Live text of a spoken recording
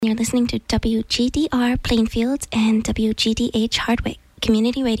You're listening to WGDR Plainfield and WGDH Hardwick,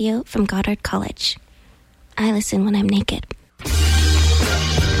 community radio from Goddard College. I listen when I'm naked.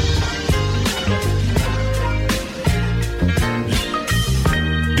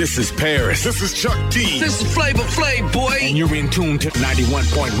 This is Paris. This is Chuck D. This is Flavor Flav, boy. And you're in tune to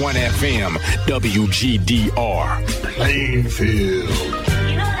 91.1 FM, WGDR. Plainfield.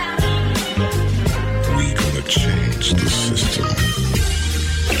 We gonna change the system.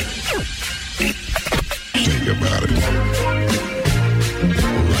 Think about it.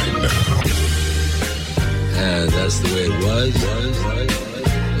 Right now. And that's the way it was.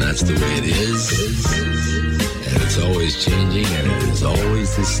 And that's the way it is. And it's always changing, and it is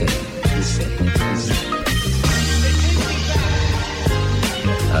always the same.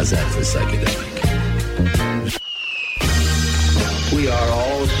 How's that for psychedelic? We are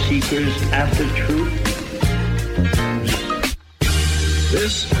all seekers after truth.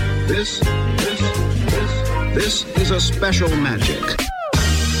 This is a special magic.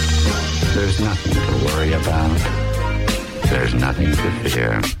 There's nothing to worry about. There's nothing to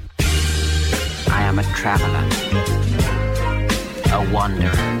fear. I am a traveler, a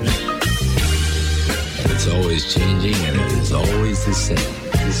wanderer. And it's always changing, and it is always the same.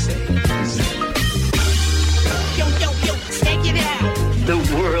 Yo, take it out. The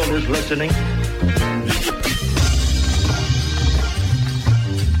world is listening.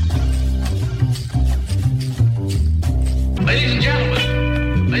 Ladies and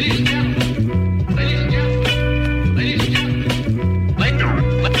gentlemen, ladies and gentlemen, ladies and gentlemen, ladies and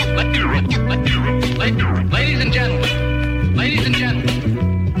gentlemen, ladies and gentlemen, ladies and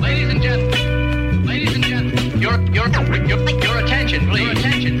gentlemen, ladies and gentlemen, ladies and gentlemen, your attention, please,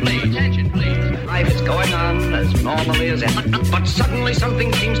 attention, please. Life is going on as normally as ever. But suddenly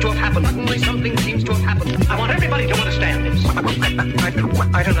something seems to have happened. I want everybody to understand this. I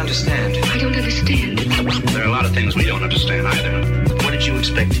don't understand. There are a lot of things we don't understand either. What did you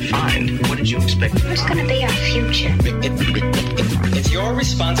expect to find? What's going to be our future? It's your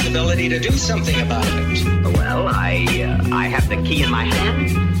responsibility to do something about it. Well, I have the key in my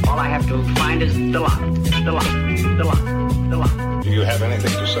hand. All I have to find is the lock. Do you have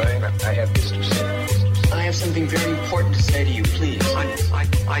anything to say? I have this to say. I have something very important to say to you, please.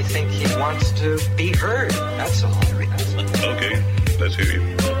 I think he wants to be heard. That's all. Okay, let's hear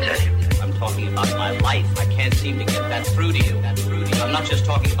you. I'm talking about my life. I can't seem to get that through to you. I'm not just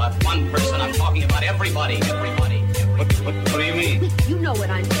talking about one person. I'm talking about everybody. What do you mean? You know what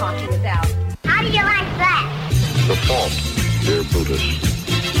I'm talking about. How do you like that? The fault, dear Brutus,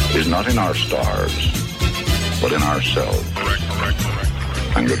 is not in our stars, but in ourselves. Correct.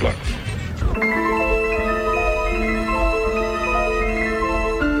 And good luck.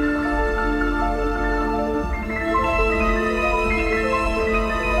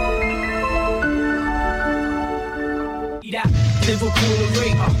 Liverpool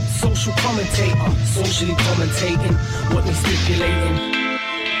narrator, social commentator, socially commentating what they stipulating.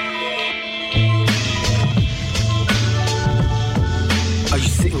 Are you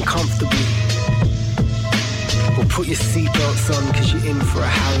sitting comfortably? Well, put your seatbelts on, cause you're in for a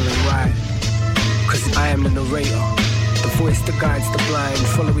howling ride. Cause I am the narrator, the voice that guides the blind,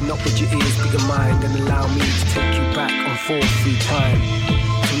 following up with your ears but your mind, and allow me to take you back on forward through time.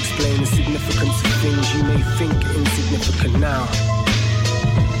 To explain the significance of things you may think insignificant now,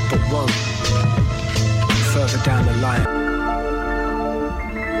 but won't further down the line.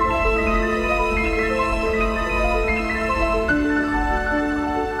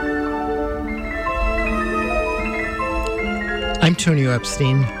 I'm Tony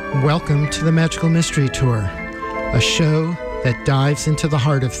Epstein. Welcome to the Magical Mystery Tour, a show that dives into the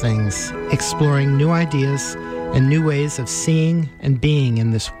heart of things, exploring new ideas and new ways of seeing and being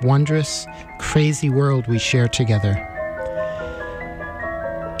in this wondrous, crazy world we share together.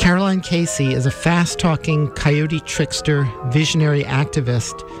 Caroline Casey is a fast-talking coyote trickster, visionary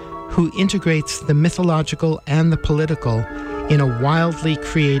activist who integrates the mythological and the political in a wildly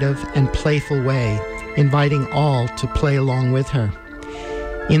creative and playful way, inviting all to play along with her.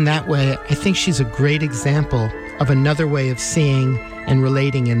 In that way, I think she's a great example of another way of seeing and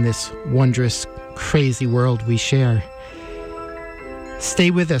relating in this wondrous, crazy world we share. Stay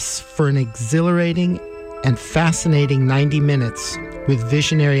with us for an exhilarating and fascinating 90 minutes with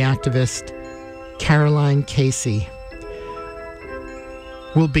visionary activist Caroline Casey.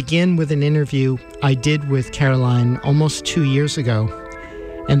 We'll begin with an interview I did with Caroline almost 2 years ago,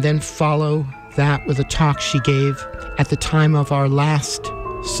 and then follow that with a talk she gave at the time of our last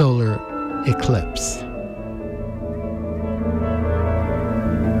solar eclipse.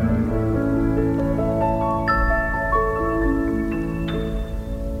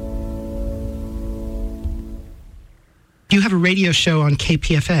 You have a radio show on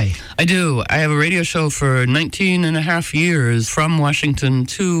KPFA. I do. I have a radio show for 19 and a half years from Washington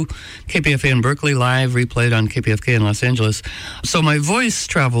to KPFA in Berkeley, live replayed on KPFK in Los Angeles. So my voice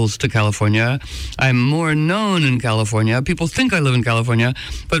travels to California. I'm more known in California. People think I live in California,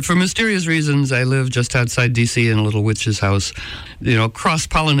 but for mysterious reasons, I live just outside D.C. in a little witch's house,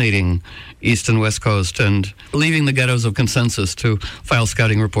 cross-pollinating East and West Coast and leaving the ghettos of consensus to file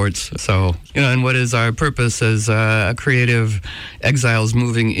scouting reports. So, and what is our purpose as creative exiles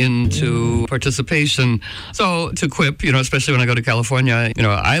moving into participation? So, to quip, especially when I go to California,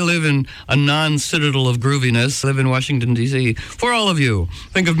 I live in a non-citadel of grooviness, live in Washington, D.C. For all of you,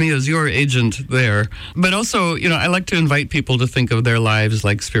 think of me as your agent there. But also, I like to invite people to think of their lives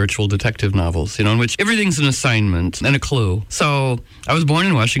like spiritual detective novels, in which everything's an assignment and a clue. So, I was born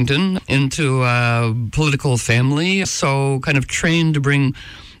in Washington, into a political family, so kind of trained to bring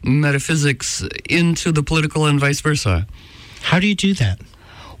metaphysics into the political and vice versa. How do you do that?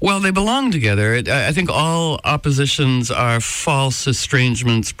 Well, they belong together. I think all oppositions are false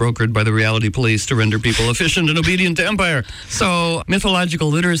estrangements brokered by the reality police to render people efficient and obedient to empire. So mythological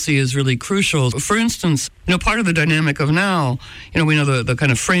literacy is really crucial. For instance, part of the dynamic of now, we know the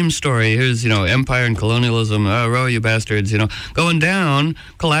kind of frame story. Here's, empire and colonialism, row you bastards, going down,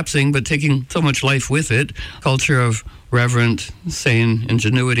 collapsing, but taking so much life with it. Culture of reverent, sane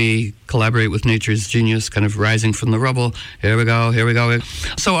ingenuity, collaborate with nature's genius, kind of rising from the rubble. Here we go.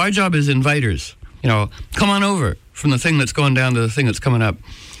 So our job is inviters. Come on over from the thing that's going down to the thing that's coming up.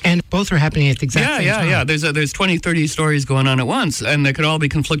 And both are happening at the exact same time. Yeah. There's 20, 30 stories going on at once, and they could all be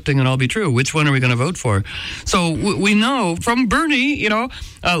conflicting and all be true. Which one are we going to vote for? So we know from Bernie,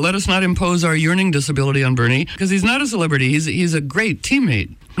 let us not impose our yearning disability on Bernie, because he's not a celebrity. He's a great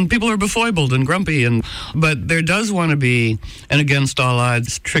teammate. And people are befoibled and grumpy, but there does want to be an against all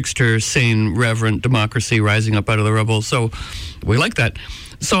odds, trickster, sane, reverent democracy rising up out of the rubble. So we like that.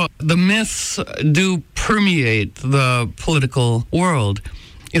 So the myths do permeate the political world.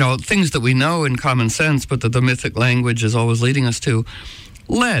 Things that we know in common sense, but that the mythic language is always leading us to.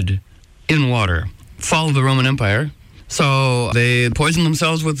 Lead in water. Fall of the Roman Empire. So they poisoned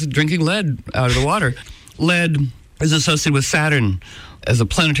themselves with drinking lead out of the water. Lead is associated with Saturn as a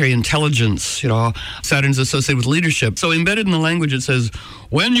planetary intelligence. Saturn's associated with leadership. So embedded in the language, it says,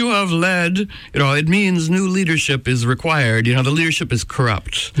 when you have lead, it means new leadership is required. The leadership is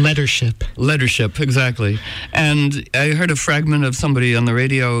corrupt. Leadership, exactly. And I heard a fragment of somebody on the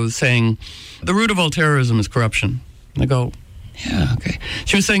radio saying, the root of all terrorism is corruption. And I go, yeah, okay.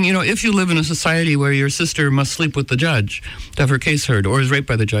 She was saying, if you live in a society where your sister must sleep with the judge to have her case heard or is raped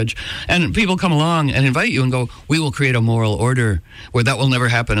by the judge, and people come along and invite you and go, we will create a moral order where that will never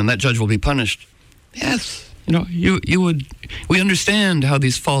happen and that judge will be punished. Yes. We understand how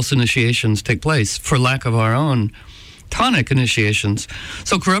these false initiations take place for lack of our own tonic initiations.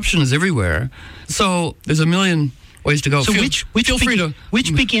 So corruption is everywhere. So there's a million ways to go. So which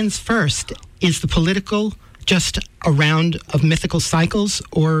begins first? Is the political just a round of mythical cycles,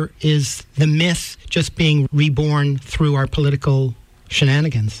 or is the myth just being reborn through our political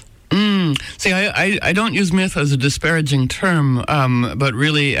shenanigans? See, I don't use myth as a disparaging term, but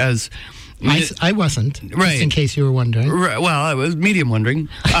really as... I wasn't, right. Just in case you were wondering. Right, well, I was medium wondering.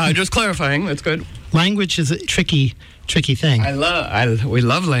 Just clarifying, that's good. Language is a tricky thing. We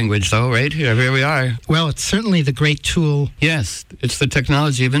love language, though, right? Here we are. Well, it's certainly the great tool. Yes, it's the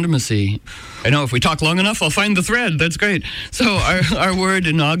technology of intimacy. I know if we talk long enough, I'll find the thread. That's great. So our word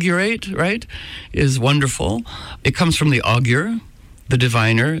inaugurate, right, is wonderful. It comes from the augur, the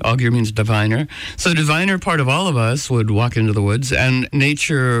diviner. Augur means diviner. So the diviner part of all of us would walk into the woods, and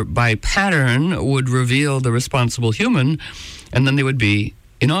nature, by pattern, would reveal the responsible human, and then they would be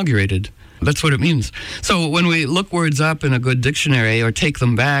inaugurated. That's what it means. So when we look words up in a good dictionary or take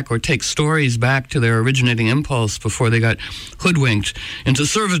them back or take stories back to their originating impulse before they got hoodwinked into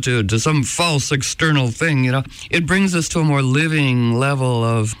servitude to some false external thing, it brings us to a more living level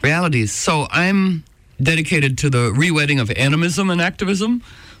of reality. So I'm dedicated to the re-wedding of animism and activism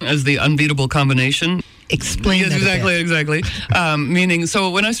as the unbeatable combination. Explain that. Exactly. Meaning,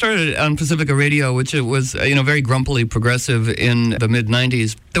 so when I started on Pacifica Radio, which it was, very grumpily progressive in the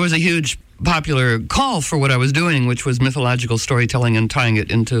mid-90s, there was a huge popular call for what I was doing, which was mythological storytelling and tying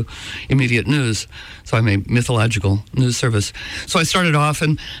it into immediate news. So I'm a mythological news service. So I started off,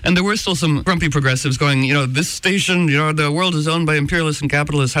 and there were still some grumpy progressives going, this station, the world is owned by imperialists and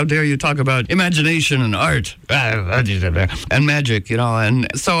capitalists. How dare you talk about imagination and art and magic, And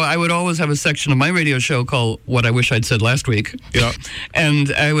so I would always have a section of my radio show called What I Wish I'd Said Last Week,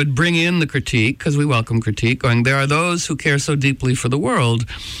 and I would bring in the critique, because we welcome critique, going, there are those who care so deeply for the world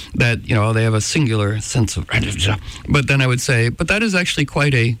that, they have a singular sense of... But then I would say, but that is actually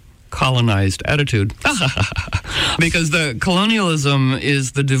quite a colonized attitude. Because the colonialism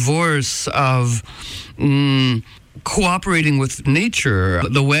is the divorce of cooperating with nature,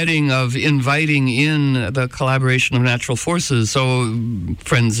 the wedding of inviting in the collaboration of natural forces. So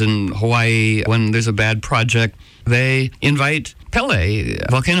friends in Hawaii, when there's a bad project, they invite Pele,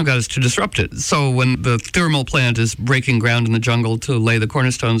 volcano goddess, to disrupt it. So when the thermal plant is breaking ground in the jungle to lay the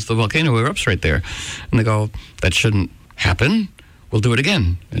cornerstones, the volcano erupts right there. And they go, that shouldn't happen. We'll do it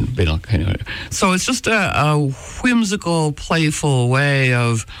again. And they don't, so it's just a whimsical, playful way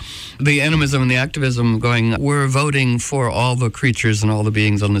of the animism and the activism going, we're voting for all the creatures and all the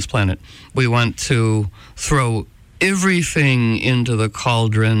beings on this planet. We want to throw everything into the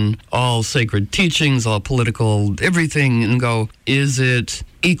cauldron, all sacred teachings, all political, everything, and go, is it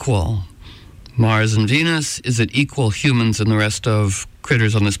equal? Mars and Venus, is it equal humans and the rest of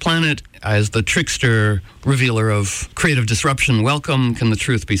critters on this planet? As the trickster, revealer of creative disruption, welcome, can the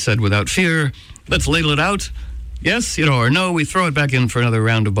truth be said without fear? Let's ladle it out. Yes, or no, we throw it back in for another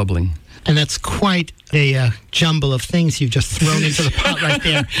round of bubbling. And that's quite a jumble of things you've just thrown into the pot right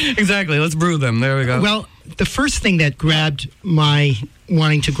there. Exactly. Let's brew them. There we go. Well, the first thing that grabbed my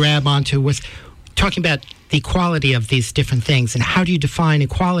wanting to grab onto was talking about the equality of these different things, and how do you define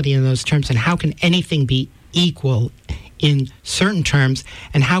equality in those terms, and how can anything be equal in certain terms,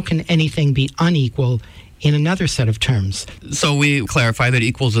 and how can anything be unequal in another set of terms? So we clarify that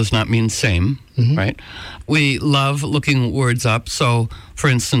equal does not mean same, right? We love looking words up. So, for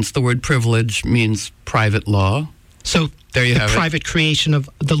instance, the word privilege means private law. So there you have it. The private creation of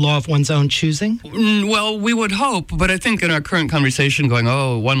the law of one's own choosing? Well, we would hope, but I think in our current conversation going,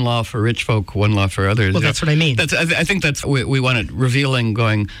 one law for rich folk, one law for others. Well, that's what I mean. I think that's, we want it revealing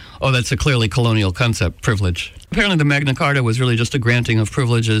going, that's a clearly colonial concept, privilege. Apparently the Magna Carta was really just a granting of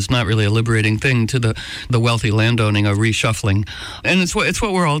privileges, not really a liberating thing to the wealthy landowning, a reshuffling. And it's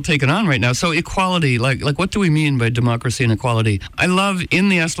what we're all taking on right now. So equality, like what do we mean by democracy and equality? I love, in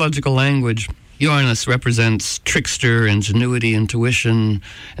the astrological language, Uranus represents trickster, ingenuity, intuition.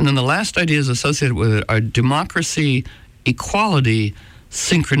 And then the last ideas associated with it are democracy, equality,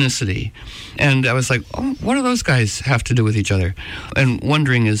 synchronicity. And I was like, what do those guys have to do with each other? And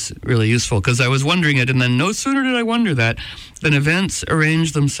wondering is really useful, because I was wondering it, and then no sooner did I wonder that than events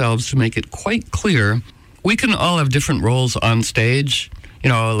arranged themselves to make it quite clear. We can all have different roles on stage.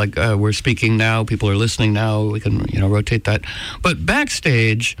 Like we're speaking now, people are listening now, we can, rotate that. But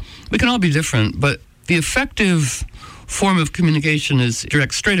backstage, we can all be different, but the effective form of communication is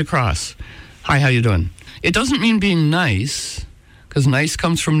direct, straight across. Hi, how you doing? It doesn't mean being nice, because nice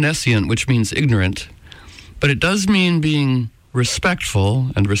comes from nescient, which means ignorant, but it does mean being respectful,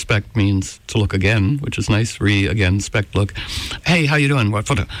 and respect means to look again, which is nice, again, spect, look. Hey, how you doing? What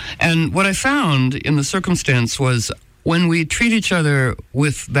photo? And what I found in the circumstance was, when we treat each other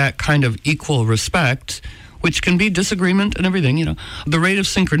with that kind of equal respect, which can be disagreement and everything, the rate of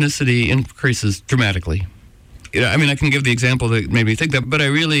synchronicity increases dramatically. I can give the example that made me think that, but I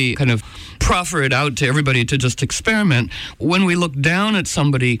really kind of proffer it out to everybody to just experiment. When we look down at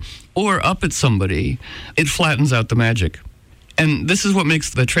somebody or up at somebody, it flattens out the magic. And this is what makes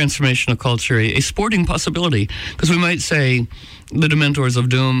the transformation of culture a sporting possibility, because we might say the Dementors of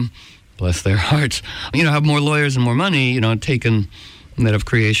Doom, bless their hearts, have more lawyers and more money, taken that of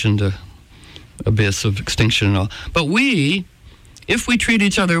creation to abyss of extinction and all. But we, if we treat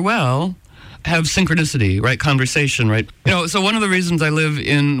each other well, have synchronicity, right? Conversation, right? So one of the reasons I live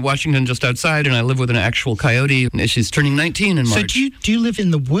in Washington just outside, and I live with an actual coyote. She's turning 19 in March. So do you live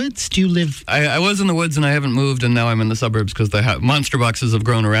in the woods? Do you live... I was in the woods and I haven't moved, and now I'm in the suburbs because the monster boxes have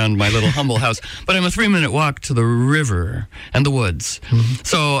grown around my little humble house. But I'm a 3-minute walk to the river and the woods.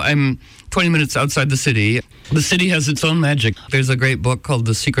 So I'm 20 minutes outside the city. The city has its own magic. There's a great book called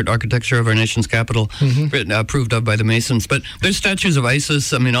The Secret Architecture of Our Nation's Capital, written, approved of by the Masons. But there's statues of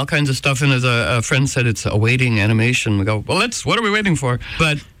Isis, all kinds of stuff. And as a friend said, it's awaiting animation. We go, well, what are we waiting for?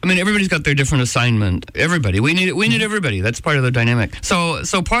 But, everybody's got their different assignment. Everybody. We need everybody. That's part of the dynamic.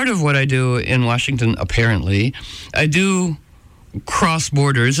 So part of what I do in Washington, apparently, I do cross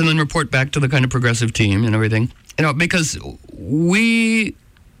borders and then report back to the kind of progressive team and everything. Because we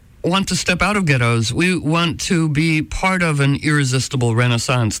want to step out of ghettos. We want to be part of an irresistible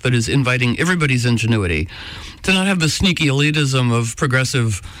renaissance that is inviting everybody's ingenuity, to not have the sneaky elitism of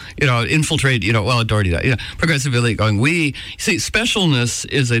progressive, infiltrate, it already does, progressive elite going,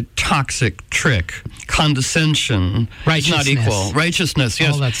 specialness is a toxic trick. Condescension is not equal. Righteousness,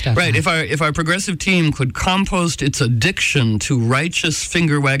 yes. All that stuff. Right. If our progressive team could compost its addiction to righteous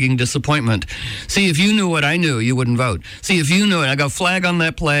finger-wagging disappointment. See, if you knew what I knew, you wouldn't vote. See, if you knew it, I got flag on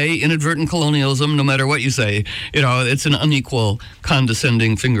that play, say inadvertent colonialism no matter what you say. It's an unequal,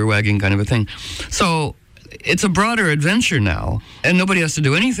 condescending, finger-wagging kind of a thing. So it's a broader adventure now, and nobody has to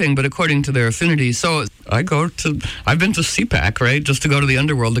do anything but according to their affinity. So I've been to CPAC, right, just to go to the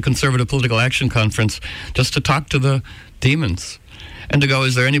underworld, the Conservative Political Action Conference, just to talk to the demons and to go,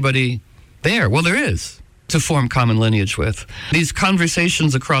 is there anybody there? Well, there is, to form common lineage with. These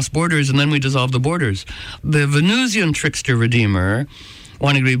conversations across borders, and then we dissolve the borders. The Venusian trickster redeemer,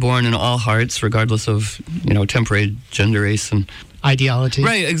 wanting to be born in all hearts, regardless of, temporary gender, race, and ideology.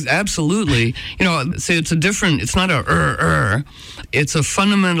 Right, absolutely. See, it's not a it's a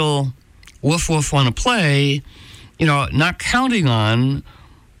fundamental woof woof want to play, not counting on,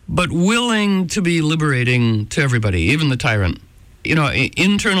 but willing to be liberating to everybody, even the tyrant.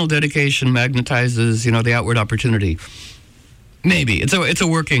 Internal dedication magnetizes, the outward opportunity. Maybe. It's a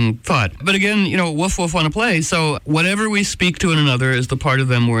working thought. But again, woof woof want to play. So whatever we speak to one another is the part of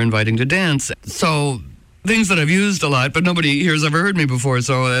them we're inviting to dance. So things that I've used a lot, but nobody here has ever heard me before,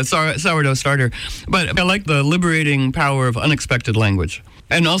 so sourdough starter. But I like the liberating power of unexpected language.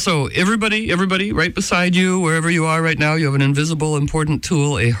 And also, everybody right beside you, wherever you are right now, you have an invisible, important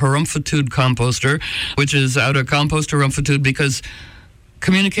tool, a harumpfitude composter, which is out of compost harumpfitude, because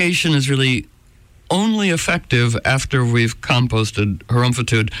communication is really only effective after we've composted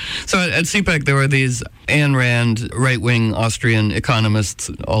harumpfitude. So at CPAC, there were these Ayn Rand, right-wing Austrian economists,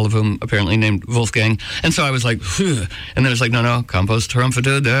 all of whom apparently named Wolfgang. And so I was like, phew. And then it's like, no, compost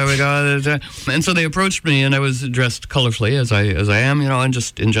harumpfitude, there we go. And so they approached me, and I was dressed colorfully, as I am, and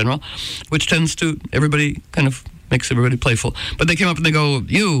just in general, which tends to, everybody kind of makes everybody playful. But they came up and they go,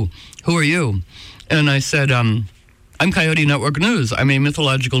 you, who are you? And I said, I'm Coyote Network News. I'm a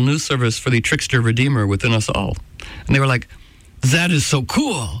mythological news service for the trickster redeemer within us all. And they were like, that is so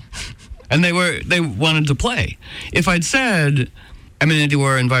cool. And they wanted to play. If I'd said, I'm an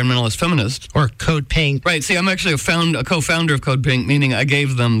anti-war environmentalist feminist. Or Code Pink. Right. See, I'm actually a co-founder of Code Pink, meaning I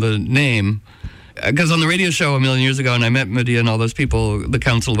gave them the name. Because on the radio show a million years ago, and I met Medea and all those people, the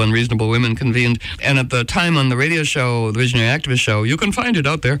Council of Unreasonable Women convened. And at the time on the radio show, the Visionary Activist show, you can find it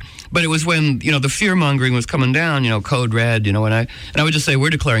out there. But it was when, the fear-mongering was coming down, Code Red, and I would just say, we're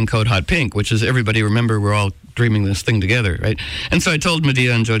declaring Code Hot Pink, which is everybody remember we're all dreaming this thing together, right? And so I told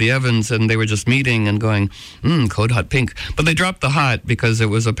Medea and Jody Evans, and they were just meeting and going, Code Hot Pink. But they dropped the hot because it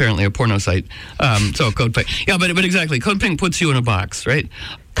was apparently a porno site. So Code Pink. Yeah, but exactly. Code Pink puts you in a box, right?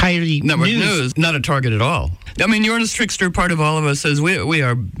 Coyote Network News, not a target at all. I mean, you're a trickster. Part of all of us says we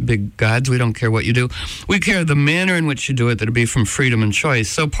are big gods. We don't care what you do. We care the manner in which you do it, that it be from freedom and choice.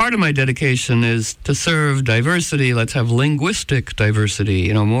 So part of my dedication is to serve diversity. Let's have linguistic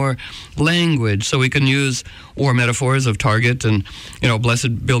diversity, more language, so we can use war metaphors of Target and,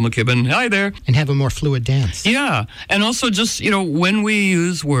 blessed Bill McKibben. Hi there. And have a more fluid dance. Yeah. And also just, when we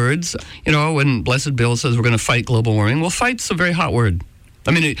use words, when blessed Bill says we're going to fight global warming, well, fight's a very hot word. I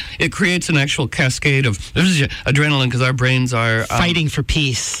mean, it creates an actual cascade of adrenaline because our brains are fighting for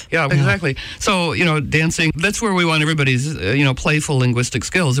peace. Yeah, exactly. So, dancing, that's where we want everybody's, playful linguistic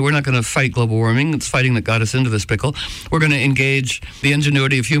skills. We're not going to fight global warming. It's fighting that got us into this pickle. We're going to engage the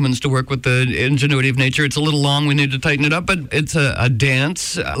ingenuity of humans to work with the ingenuity of nature. It's a little long. We need to tighten it up, but it's a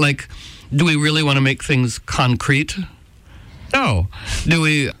dance. Like, do we really want to make things concrete? No. Do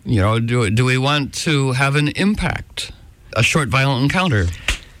we, do we want to have an impact? A short, violent encounter.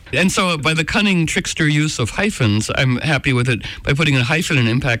 And so by the cunning trickster use of hyphens, I'm happy with it by putting a hyphen in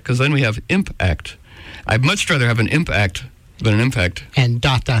impact, because then we have impact. I'd much rather have an impact than an impact. And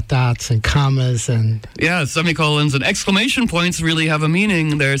dots and commas and... Yeah, semicolons and exclamation points really have a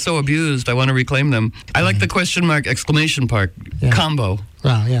meaning. They're so abused. I want to reclaim them. I like the question mark, exclamation mark, combo.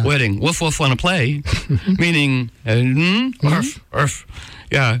 Wow, yeah. Wedding. Woof, woof, want to play. Meaning, arf, arf.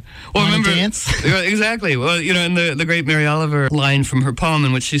 Yeah. Well, remember, dance? Exactly. Well, in the great Mary Oliver line from her poem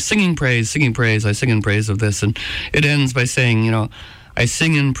in which she's singing praise, I sing in praise of this. And it ends by saying, I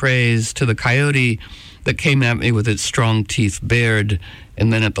sing in praise to the coyote that came at me with its strong teeth bared,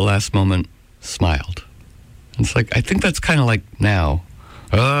 and then at the last moment smiled. And it's like, I think that's kind of like now.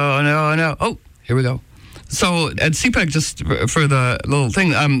 Oh, no. Oh, here we go. So at CPAC, just for the little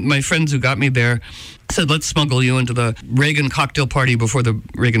thing, my friends who got me there said, let's smuggle you into the Reagan cocktail party before the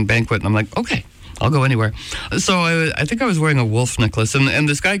Reagan banquet. And I'm like, okay, I'll go anywhere. So I think I was wearing a wolf necklace, and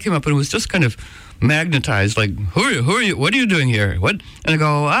this guy came up and was just kind of magnetized, like, who are you? What are you doing here? What? And I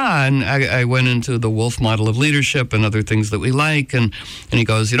go, and I went into the wolf model of leadership and other things that we like. And he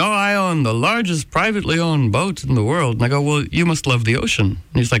goes, I own the largest privately owned boat in the world. And I go, well, you must love the ocean.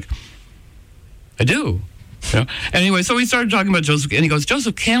 And he's like, I do. Anyway, so we started talking about Joseph, and he goes,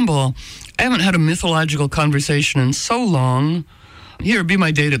 Joseph Campbell, I haven't had a mythological conversation in so long. here, be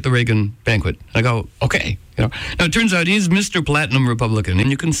my date at the Reagan banquet. I go, okay. Now, it turns out he's Mr. Platinum Republican, and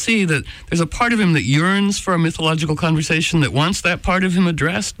you can see that there's a part of him that yearns for a mythological conversation, that wants that part of him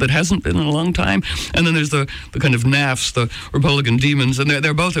addressed, that hasn't been in a long time. And then there's the kind of naffs, the Republican demons, and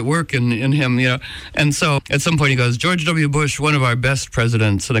they're both at work in him, And so at some point he goes, George W. Bush, one of our best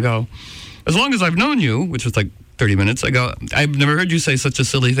presidents. And I go, as long as I've known you, which was like 30 minutes, I go, I've never heard you say such a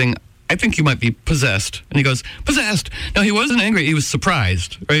silly thing. I think you might be possessed. And he goes, possessed? No, he wasn't angry. He was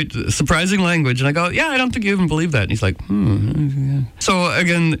surprised, right? Surprising language. And I go, yeah, I don't think you even believe that. And he's like, So,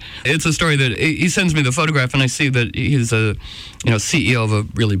 again, it's a story that he sends me the photograph, and I see that he's a CEO of a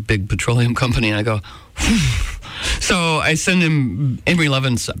really big petroleum company. And I go, So I send him Amory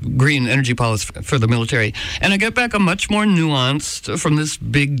Levin's green energy policy for the military. And I get back a much more nuanced from this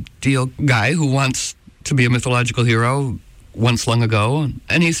big deal guy who wants to be a mythological hero once long ago.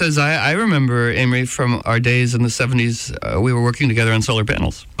 And he says, I remember, Amory, from our days in the 70s, we were working together on solar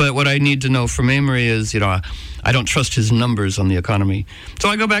panels. But what I need to know from Amory is, I don't trust his numbers on the economy. So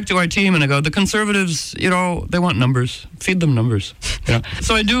I go back to our team and I go, the conservatives, they want numbers. Feed them numbers.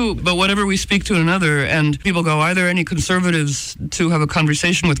 So I do, but whatever we speak to another, and people go, are there any conservatives to have a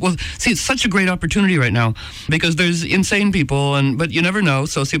conversation with? Well, see, it's such a great opportunity right now because there's insane people, but you never know.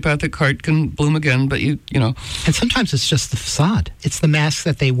 Sociopathic heart can bloom again, but you know. And sometimes it's just the facade. It's the mask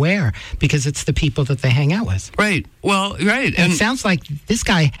that they wear because it's the people that they hang out with. Right. Well, right. And it sounds like this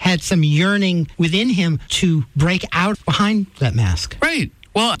guy had some yearning within him to break out behind that mask. Right.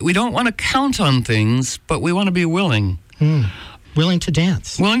 Well, we don't want to count on things, but we want to be willing. Willing to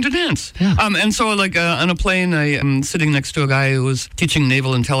dance. Willing to dance. Yeah. And so, on a plane, I am sitting next to a guy who was teaching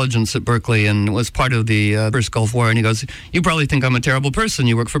naval intelligence at Berkeley and was part of the first Gulf War. And he goes, you probably think I'm a terrible person.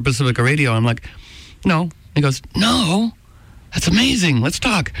 You work for Pacifica Radio. I'm like, no. He goes, no. That's amazing. Let's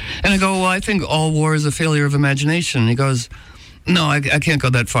talk. And I go, well, I think all war is a failure of imagination. And he goes, no, I can't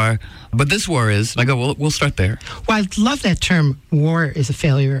go that far. But this war is. And I go, well, we'll start there. Well, I love that term, war is a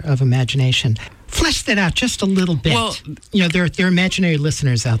failure of imagination. Flesh that out just a little bit. Well, there are imaginary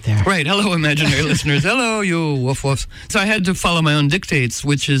listeners out there. Right. Hello, imaginary listeners. Hello, you woof woofs. So I had to follow my own dictates,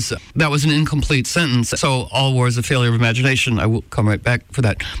 that was an incomplete sentence. So all war is a failure of imagination. I will come right back for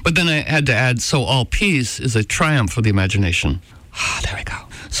that. But then I had to add, so all peace is a triumph for the imagination. There we go.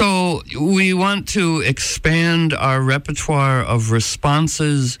 So we want to expand our repertoire of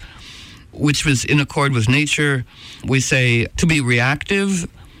responses, which was in accord with nature. We say to be reactive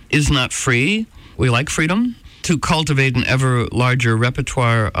is not free. We like freedom. To cultivate an ever larger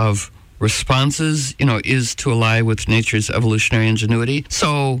repertoire of responses, is to ally with nature's evolutionary ingenuity.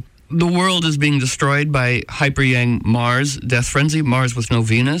 So the world is being destroyed by hyper-yang Mars, death frenzy, Mars with no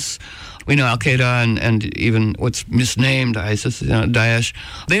Venus. We know Al-Qaeda and even what's misnamed ISIS, Daesh,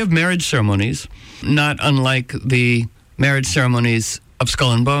 they have marriage ceremonies, not unlike the marriage ceremonies of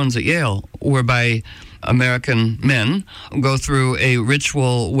Skull and Bones at Yale, whereby American men go through a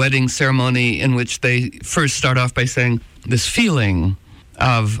ritual wedding ceremony in which they first start off by saying, this feeling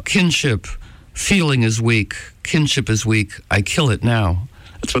of kinship, feeling is weak, kinship is weak, I kill it now.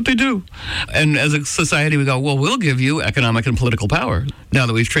 That's what they do. And as a society, we go, well, we'll give you economic and political power now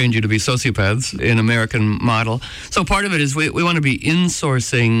that we've trained you to be sociopaths in American model. So part of it is we want to be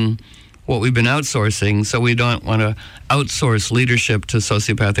insourcing what we've been outsourcing, so we don't want to outsource leadership to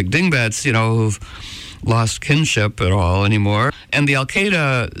sociopathic dingbats, who've lost kinship at all anymore. And the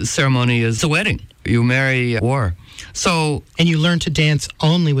Al-Qaeda ceremony is a wedding. You marry war. And you learn to dance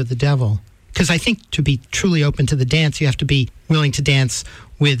only with the devil. Because I think to be truly open to the dance, you have to be willing to dance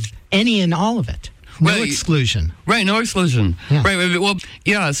with any and all of it. No exclusion. Right, no exclusion. Yeah. Right, well,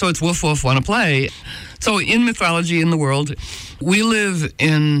 yeah, so it's woof woof, want to play. So in mythology, in the world, we live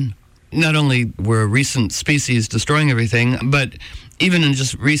in, not only we're a recent species destroying everything, but even in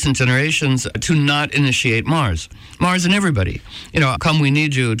just recent generations, to not initiate Mars. Mars and everybody. Come we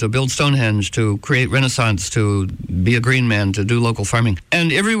need you to build Stonehenge, to create Renaissance, to be a green man, to do local farming.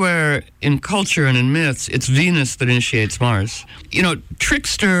 And everywhere in culture and in myths, it's Venus that initiates Mars.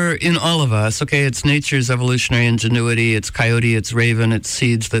 Trickster in all of us, okay, it's nature's evolutionary ingenuity, it's coyote, it's raven, it's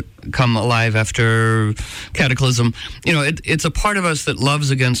seeds that come alive after cataclysm. It's a part of us that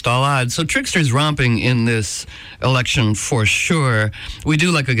loves against all odds. So Trickster's romping in this election for sure. We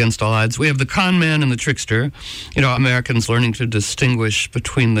do like against all odds. We have the con man and the trickster. Americans learning to distinguish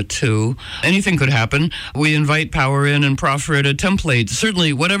between the two. Anything could happen. We invite power in and proffer it a template.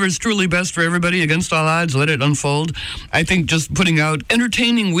 Certainly, whatever's truly best for everybody against all odds, let it unfold. I think just putting out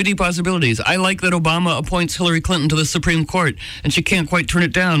entertaining, witty possibilities. I like that Obama appoints Hillary Clinton to the Supreme Court, and she can't quite turn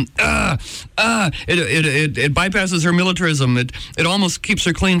it down. It bypasses her militarism. It almost keeps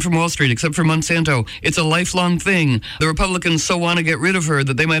her clean from Wall Street, except for Monsanto. It's a lifelong thing. The Republicans so want to get rid of her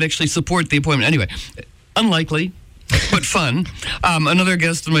that they might actually support the appointment. Anyway, unlikely, but fun. Another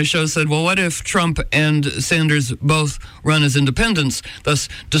guest on my show said, well, what if Trump and Sanders both run as independents, thus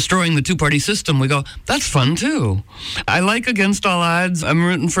destroying the two-party system? We go, that's fun, too. I like Against All Odds. I'm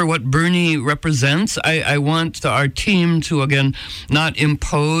rooting for what Bernie represents. I want our team to, again, not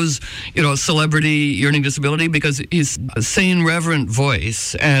impose, celebrity yearning disability, because he's a sane, reverent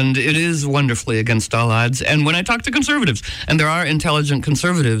voice, and it is wonderfully against all odds. And when I talk to conservatives, and there are intelligent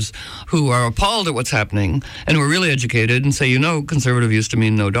conservatives who are appalled at what's happening and who are really educated and say, conservative used to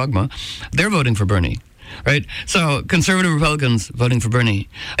mean no dogma, they're voting for Bernie. Right? So conservative Republicans voting for Bernie.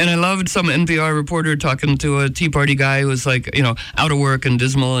 And I loved some NPR reporter talking to a Tea Party guy who was like, out of work and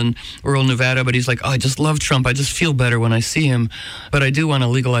dismal in rural Nevada, but he's like, I just love Trump. I just feel better when I see him. But I do want to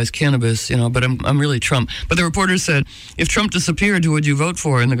legalize cannabis, but I'm really Trump. But the reporter said, if Trump disappeared, who would you vote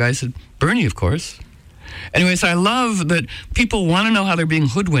for? And the guy said, Bernie, of course. Anyway, so I love that people want to know how they're being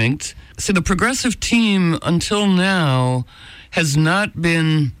hoodwinked. See, the progressive team until now has not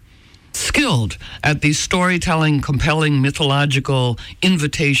been skilled at the storytelling, compelling, mythological,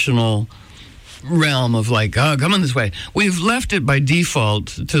 invitational realm of come on this way. We've left it by default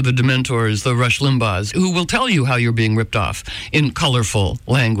to the Dementors, the Rush Limbaughs, who will tell you how you're being ripped off in colorful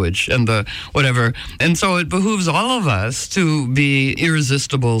language and the whatever. And so it behooves all of us to be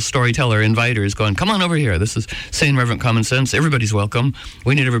irresistible storyteller inviters going, come on over here. This is sane, reverent common sense. Everybody's welcome.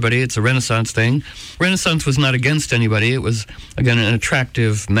 We need everybody. It's a Renaissance thing. Renaissance was not against anybody. It was, again, an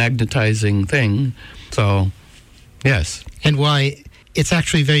attractive, magnetizing thing. So, yes. And why it's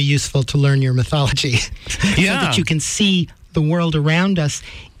actually very useful to learn your mythology so that you can see the world around us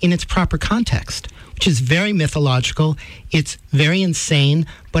in its proper context, which is very mythological. It's very insane,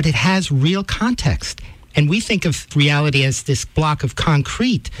 but it has real context. And we think of reality as this block of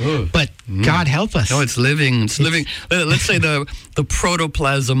concrete, but God help us. No, it's living. It's living. Let's say the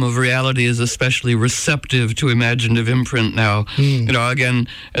protoplasm of reality is especially receptive to imaginative imprint now. Again,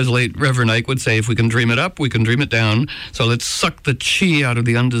 as late Reverend Ike would say, if we can dream it up, we can dream it down. So let's suck the chi out of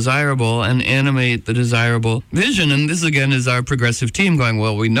the undesirable and animate the desirable vision. And this, again, is our progressive team going,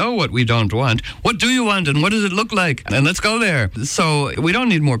 well, we know what we don't want. What do you want, and what does it look like? And let's go there. So we don't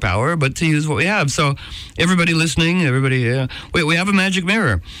need more power, but to use what we have. So everybody listening, we have a magic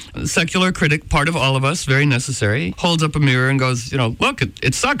mirror. Secular critic, part of all of us, very necessary, holds up a mirror and goes, look,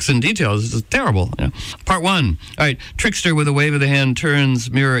 it sucks in details. It's terrible. Part one. All right, trickster with a wave of the hand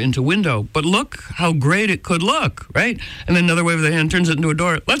turns mirror into window. But look how great it could look, right? And then another wave of the hand turns it into a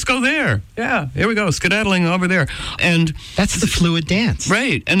door. Let's go there. Yeah, here we go, skedaddling over there. And that's the fluid dance.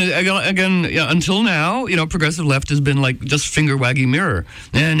 Right. And again, until now, progressive left has been like just finger-wagging mirror.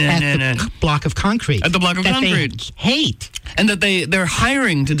 The block of concrete. At the block of concrete. They hate. And that they're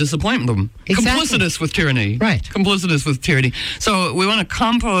hiring to disappoint them. Exactly. Complicitous with tyranny. Right. Complicitous with tyranny. So we want to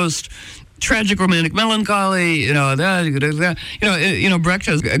compost tragic romantic melancholy, Brecht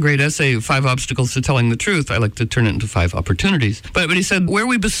has a great essay, 5 Obstacles to Telling the Truth. I like to turn it into 5 opportunities. But he said, where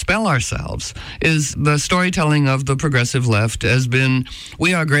we bespell ourselves is the storytelling of the progressive left has been,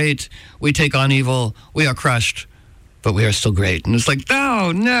 we are great, we take on evil, we are crushed, but we are still great. And it's like,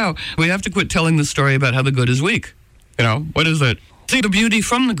 no, we have to quit telling the story about how the good is weak. What is it? See the beauty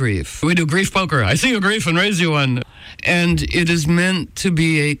from the grief. We do grief poker. I see your grief and raise you one. And it is meant to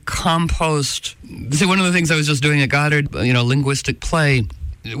be a compost. See, one of the things I was just doing at Goddard, linguistic play,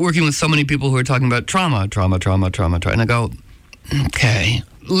 working with so many people who are talking about trauma. And I go, okay,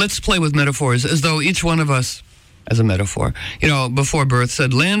 let's play with metaphors as though each one of us, as a metaphor, before birth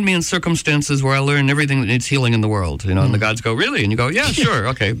said, land me in circumstances where I learn everything that needs healing in the world, and the gods go, really? And you go, yeah, sure,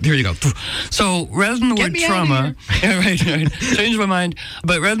 okay, here you go. So rather than the word trauma, right, change my mind,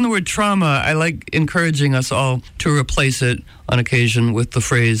 but rather than the word trauma, I like encouraging us all to replace it on occasion with the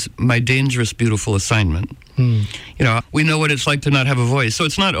phrase, my dangerous, beautiful assignment. We know what it's like to not have a voice. So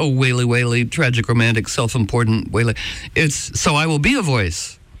it's not, waily, tragic, romantic, self-important, waily. It's, so I will be a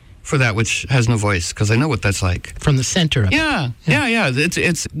voice for that which has no voice, because I know what that's like. From the center of it. Yeah.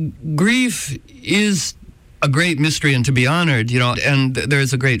 It's grief is a great mystery and to be honored, and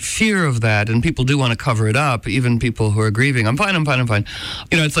there's a great fear of that, and people do want to cover it up, even people who are grieving. I'm fine.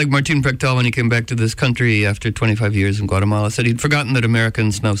 It's like Martin Prechtel, when he came back to this country after 25 years in Guatemala, said he'd forgotten that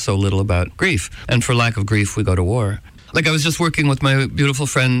Americans know so little about grief, and for lack of grief, we go to war. Like I was just working with my beautiful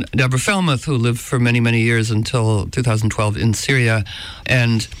friend Deborah Felmuth, who lived for many, many years until 2012 in Syria.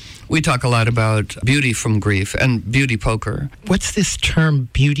 And we talk a lot about beauty from grief and beauty poker. What's this term,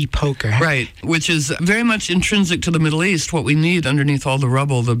 beauty poker? Right, which is very much intrinsic to the Middle East. What we need underneath all the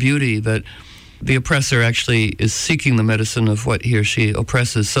rubble, the beauty that the oppressor actually is seeking the medicine of what he or she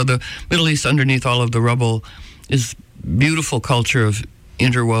oppresses. So the Middle East underneath all of the rubble is beautiful culture of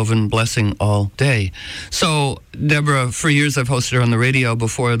interwoven blessing all day. So Deborah, for years I've hosted her on the radio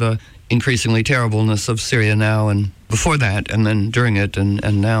before the increasingly terribleness of Syria now, and before that, and then during it, and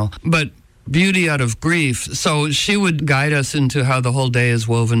now. But beauty out of grief. So she would guide us into how the whole day is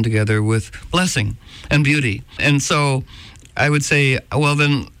woven together with blessing and beauty. And so I would say, well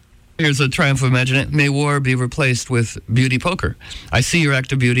then, here's a triumph of imagination. May war be replaced with beauty poker. I see your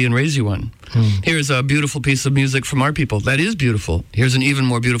act of beauty and raise you one. Here's a beautiful piece of music from our people. That is beautiful. Here's an even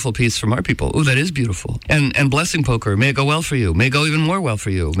more beautiful piece from our people. Ooh, that is beautiful. And blessing poker. May it go well for you. May it go even more well for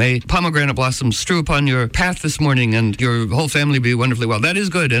you. May pomegranate blossoms strew upon your path this morning and your whole family be wonderfully well. That is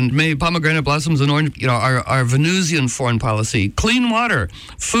good. And may pomegranate blossoms and orange, our Venusian foreign policy. Clean water.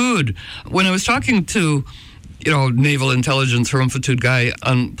 Food. When I was talking to naval intelligence, Harumfatude guy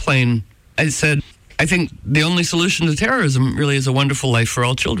on plane, I said, I think the only solution to terrorism really is a wonderful life for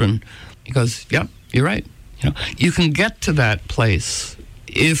all children. He goes, yeah, you're right. You can get to that place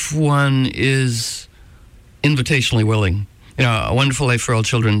if one is invitationally willing. A wonderful life for all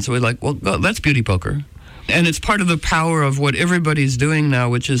children. So we're like, well, that's beauty poker. And it's part of the power of what everybody's doing now,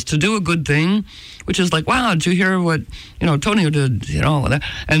 which is to do a good thing, which is like, wow, did you hear what, Tonio did,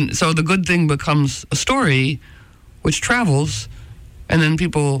 And so the good thing becomes a story which travels, and then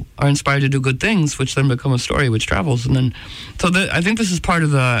people are inspired to do good things, which then become a story which travels. And then, I think this is part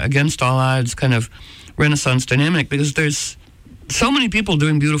of the against all odds kind of Renaissance dynamic, because there's so many people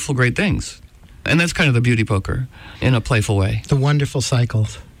doing beautiful, great things. And that's kind of the beauty poker in a playful way. The wonderful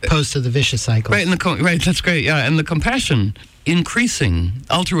cycles, opposed to the vicious cycles. Right, right, that's great, yeah. And the compassion increasing,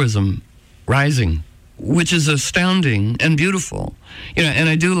 altruism rising, which is astounding and beautiful. And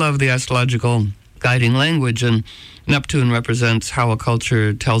I do love the astrological guiding language, and Neptune represents how a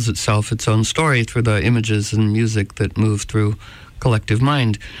culture tells itself its own story through the images and music that move through collective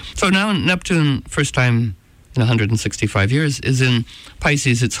mind. So now Neptune, first time in 165 years, is in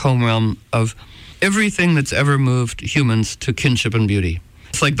Pisces, its home realm of everything that's ever moved humans to kinship and beauty.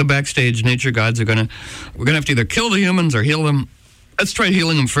 It's like the backstage nature gods we're gonna have to either kill the humans or heal them. Let's try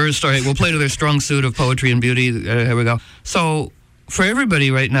healing them first. All right, we'll play to their strong suit of poetry and beauty. Here we go. So for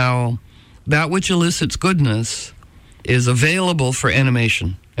everybody right now, that which elicits goodness is available for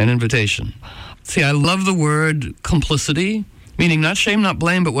animation and invitation. See, I love the word complicity, meaning not shame, not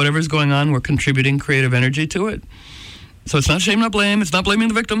blame, but whatever's going on, we're contributing creative energy to it. So it's not shame, not blame. It's not blaming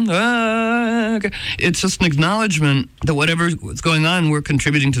the victim. Okay. It's just an acknowledgement that whatever's going on, we're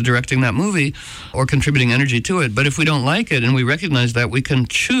contributing to directing that movie or contributing energy to it. But if we don't like it and we recognize that, we can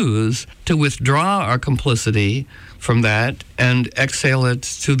choose to withdraw our complicity from that and exhale it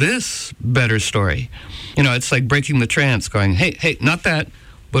to this better story. It's like breaking the trance, going, hey, not that,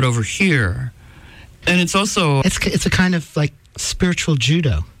 but over here. And it's also... It's a kind of like spiritual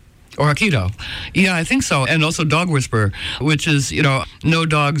judo. Or Aikido. Yeah, I think so. And also dog whisper, which is, no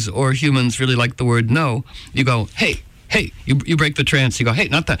dogs or humans really like the word no. You go, hey, you break the trance. You go, hey,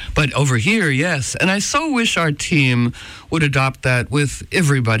 not that. But over here, yes. And I so wish our team would adopt that with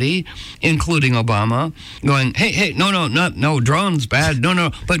everybody, including Obama, going, hey, no, drones, bad,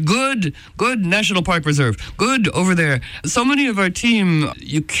 no, but good National Park Reserve, good over there. So many of our team,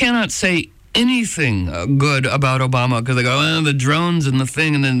 you cannot say anything good about Obama because they go, the drones and the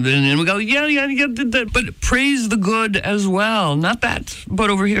thing, and we go, yeah, but praise the good as well. Not that, but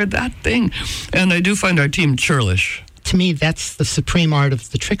over here, that thing. And I do find our team churlish. To me, that's the supreme art of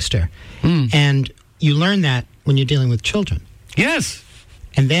the trickster. And you learn that when you're dealing with children. Yes.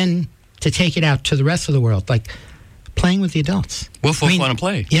 And then to take it out to the rest of the world, like playing with the adults. Wolf want to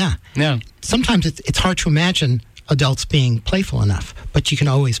play. Yeah. Yeah. Sometimes it's hard to imagine adults being playful enough, but you can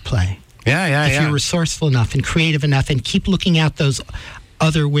always play. If you're resourceful enough and creative enough and keep looking out those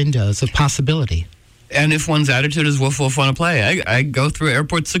other windows of possibility. And if one's attitude is woof want to play, I go through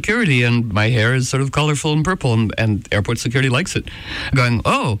airport security and my hair is sort of colorful and purple and airport security likes it. Going,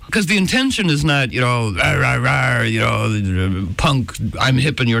 because the intention is not, rah, rah, punk, I'm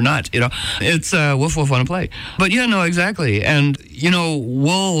hip and you're not, It's woof want to play. But yeah, no, exactly. And,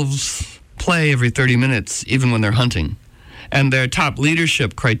 wolves play every 30 minutes even when they're hunting. And their top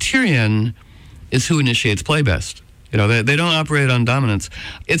leadership criterion is who initiates play best. They don't operate on dominance.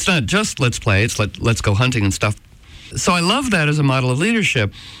 It's not just let's play, it's let's go hunting and stuff. So I love that as a model of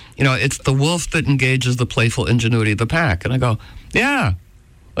leadership. It's the wolf that engages the playful ingenuity of the pack. And I go, yeah,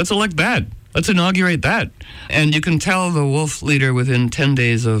 let's elect that. Let's inaugurate that. And you can tell the wolf leader within 10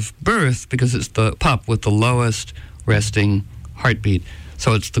 days of birth because it's the pup with the lowest resting heartbeat.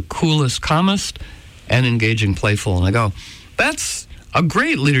 So it's the coolest, calmest, and engaging playful. And I go, that's a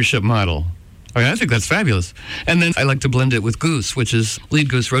great leadership model. I think that's fabulous. And then I like to blend it with goose, which is lead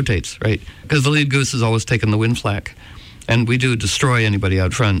goose rotates, right? Because the lead goose is always taking the wind flack. And we do destroy anybody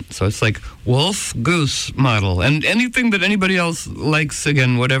out front. So it's like wolf, goose model. And anything that anybody else likes,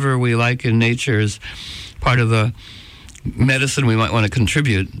 again, whatever we like in nature is part of the medicine we might want to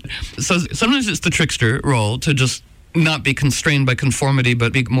contribute. So sometimes it's the trickster role to just not be constrained by conformity,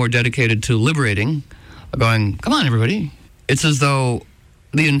 but be more dedicated to liberating, going, come on, everybody. It's as though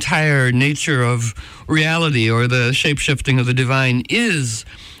the entire nature of reality or the shape-shifting of the divine is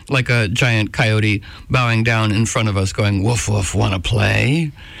like a giant coyote bowing down in front of us going, woof, woof, want to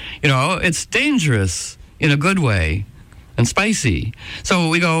play? It's dangerous in a good way and spicy. So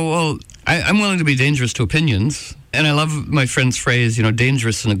we go, well, I'm willing to be dangerous to opinions. And I love my friend's phrase,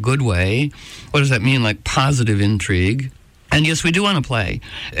 dangerous in a good way. What does that mean? Like positive intrigue. And yes, we do want to play.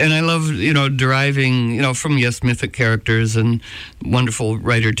 And I love, deriving, from, yes, mythic characters and wonderful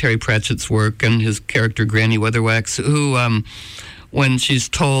writer Terry Pratchett's work and his character Granny Weatherwax, who, when she's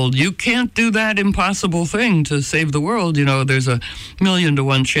told, you can't do that impossible thing to save the world, there's 1,000,000 to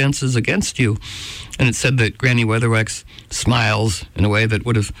 1 chances against you. And it said that Granny Weatherwax smiles in a way that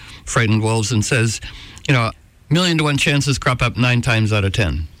would have frightened wolves and says, 1,000,000 to 1 chances crop up 9 times out of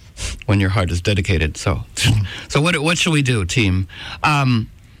 10. When your heart is dedicated. So what should we do, team?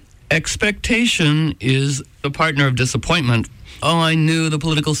 Expectation is the partner of disappointment. Oh, I knew the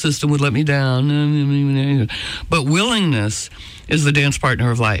political system would let me down. But willingness is the dance partner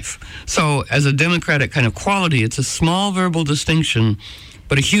of life. So as a democratic kind of quality, it's a small verbal distinction,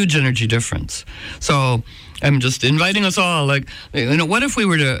 but a huge energy difference. So I'm just inviting us all, what if we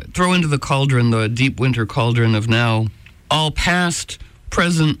were to throw into the cauldron, the deep winter cauldron of now, all past,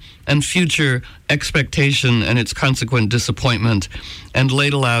 present, and future expectation and its consequent disappointment, and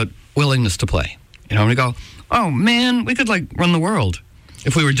ladle out willingness to play. And we go, oh man, we could run the world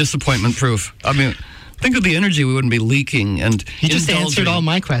if we were disappointment proof. I mean, think of the energy we wouldn't be leaking and you just answered all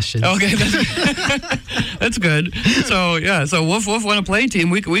my questions. Okay, that's good. So woof woof want to play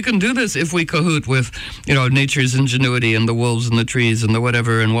team. We can do this if we cahoot with nature's ingenuity and the wolves and the trees and the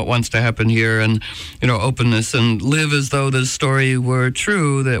whatever and what wants to happen here and openness and live as though the story were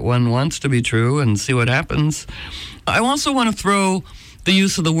true that one wants to be true and see what happens. I also want to throw the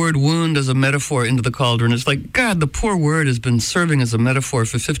use of the word wound as a metaphor into the cauldron. It's like, God, the poor word has been serving as a metaphor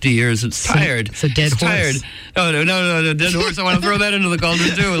for 50 years. It's tired. It's a dead horse. Tired. No, dead horse. I want to throw that into the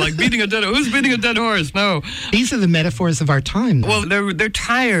cauldron too. Like beating a dead horse. Who's beating a dead horse? No. These are the metaphors of our time, though. Well, they're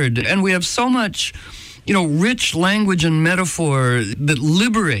tired, and we have so much rich language and metaphor that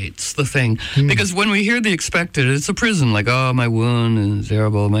liberates the thing. Because when we hear the expected, it's a prison, like, oh, my wound is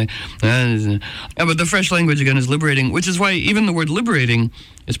terrible. But the fresh language, again, is liberating, which is why even the word liberating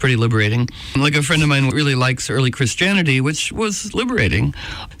is pretty liberating. Like a friend of mine really likes early Christianity, which was liberating.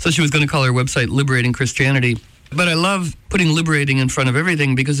 So she was going to call her website Liberating Christianity. But I love putting liberating in front of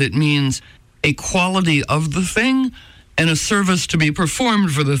everything because it means a quality of the thing and a service to be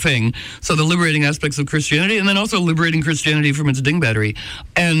performed for the thing. So the liberating aspects of Christianity, and then also liberating Christianity from its dingbattery.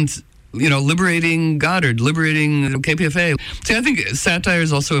 And, liberating Goddard, liberating KPFA. See, I think satire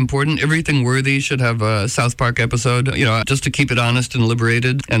is also important. Everything Worthy should have a South Park episode, just to keep it honest and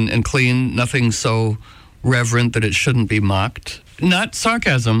liberated and clean. Nothing so reverent that it shouldn't be mocked. Not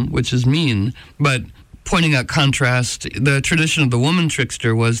sarcasm, which is mean, but pointing out contrast. The tradition of the woman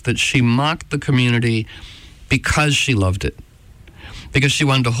trickster was that she mocked the community because she loved it, because she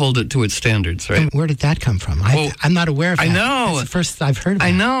wanted to hold it to its standards, right? And where did that come from? I'm not aware of that. I know. That's the first I've heard of it.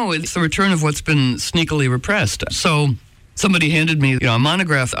 I know. It's the return of what's been sneakily repressed. So somebody handed me a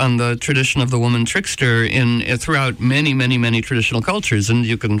monograph on the tradition of the woman trickster throughout many, many, many traditional cultures, and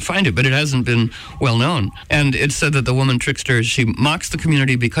you can find it, but it hasn't been well known. And it said that the woman trickster, she mocks the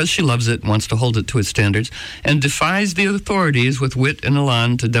community because she loves it, wants to hold it to its standards, and defies the authorities with wit and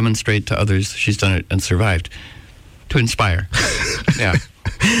elan to demonstrate to others she's done it and survived. To inspire. Yeah.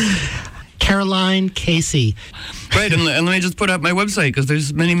 Caroline Casey. Right, and let me just put up my website because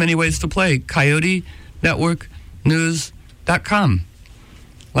there's many, many ways to play. Coyote Network News.com.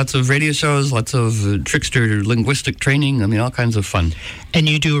 Lots of radio shows, lots of trickster linguistic training. I mean, all kinds of fun. And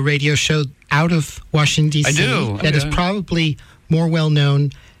you do a radio show out of Washington, D.C. I do. That is probably more well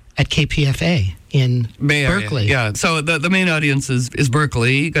known at KPFA. in Bay Area, Berkeley. Yeah, so the main audience is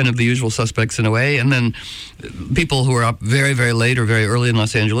Berkeley, kind of the usual suspects in a way, and then people who are up very, very late or very early in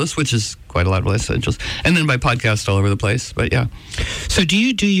Los Angeles, which is quite a lot of Los Angeles, and then by podcast all over the place, but yeah. So do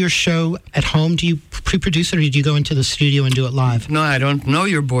you do your show at home? Do you pre-produce it, or do you go into the studio and do it live? No, I don't know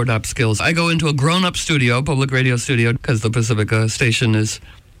your board-up skills. I go into a grown-up studio, public radio studio, because the Pacifica station is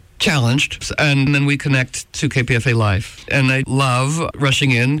challenged, and then we connect to KPFA Live. And I love rushing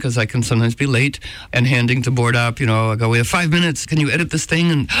in because I can sometimes be late and handing to board up, I go, we have 5 minutes. Can you edit this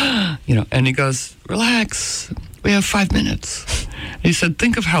thing? And, and he goes, relax. We have 5 minutes. And he said,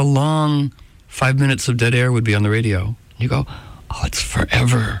 think of how long 5 minutes of dead air would be on the radio. And you go, oh, it's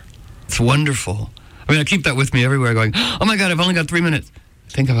forever. It's wonderful. I mean, I keep that with me everywhere going, oh my God, I've only got 3 minutes.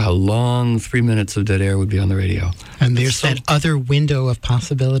 Think of how long 3 minutes of dead air would be on the radio. And there's that other window of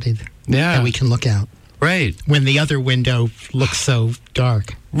possibility that we can look out. Right. When the other window looks so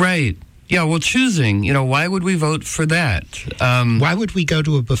dark. Right. Yeah, well, choosing, why would we vote for that? Why would we go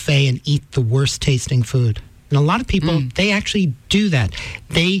to a buffet and eat the worst tasting food? And a lot of people, they actually do that.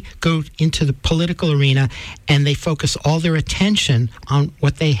 They go into the political arena and they focus all their attention on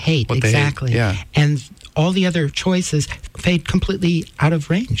what they hate. Exactly. Yeah. And all the other choices fade completely out of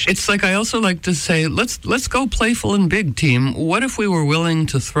range. It's like I also like to say, let's go playful and big, team. What if we were willing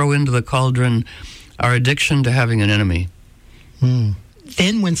to throw into the cauldron our addiction to having an enemy?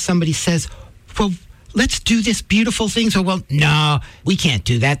 Then when somebody says, well, let's do this beautiful thing. So, well, no, we can't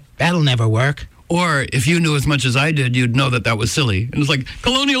do that. That'll never work. Or if you knew as much as I did, you'd know that was silly. And it's like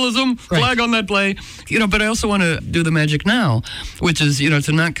colonialism, flag on that play. But I also want to do the magic now, which is,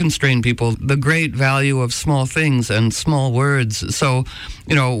 to not constrain people. The great value of small things and small words. So,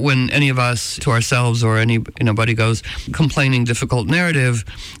 when any of us to ourselves or anybody goes complaining difficult narrative,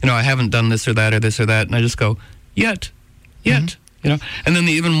 I haven't done this or that or this or that. And I just go, yet. And then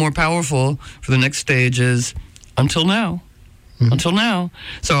the even more powerful for the next stage is until now. Until now.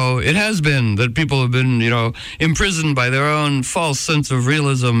 So it has been that people have been, imprisoned by their own false sense of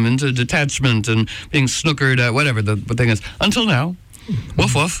realism into detachment and being snookered at whatever the thing is. Until now.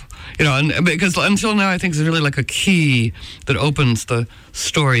 Woof, woof. And because until now, I think is really like a key that opens the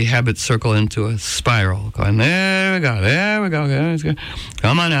story habit circle into a spiral. Going, there we go.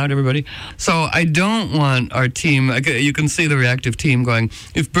 Come on out, everybody. So I don't want our team, you can see the reactive team going,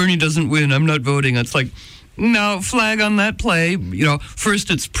 if Bernie doesn't win, I'm not voting. It's like, no, flag on that play. First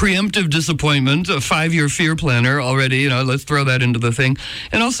it's preemptive disappointment, a 5-year fear planner already. Let's throw that into the thing.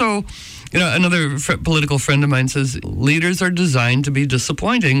 And also, another political friend of mine says leaders are designed to be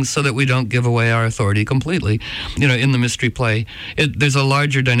disappointing so that we don't give away our authority completely. In the mystery play, there's a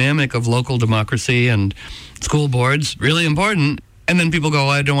larger dynamic of local democracy and school boards, really important. And then people go,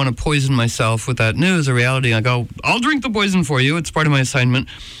 I don't want to poison myself with that news or reality. I go, I'll drink the poison for you. It's part of my assignment.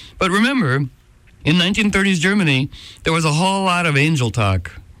 But remember, in 1930s Germany, there was a whole lot of angel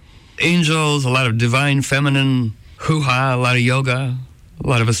talk. Angels, a lot of divine feminine hoo-ha, a lot of yoga, a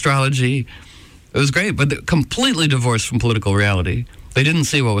lot of astrology. It was great, but they're completely divorced from political reality. They didn't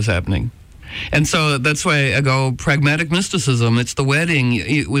see what was happening. And so that's why I go pragmatic mysticism. It's the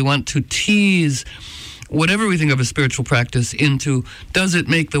wedding. We want to tease whatever we think of as spiritual practice into, does it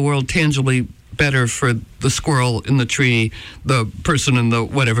make the world tangibly better for the squirrel in the tree, the person in the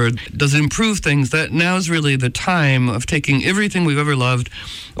whatever? Does it improve things? That now is really the time of taking everything we've ever loved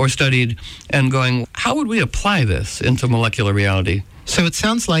or studied and going, how would we apply this into molecular reality? So it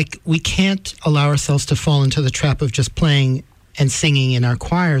sounds like we can't allow ourselves to fall into the trap of just playing and singing in our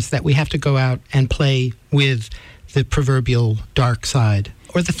choirs, that we have to go out and play with the proverbial dark side,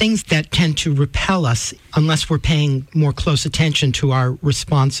 or the things that tend to repel us unless we're paying more close attention to our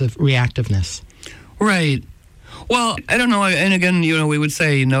responsive reactiveness. Right. Well, I don't know. And again, we would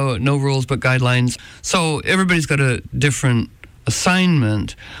say no rules but guidelines. So everybody's got a different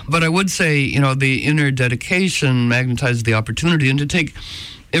assignment. But I would say, the inner dedication magnetizes the opportunity, and to take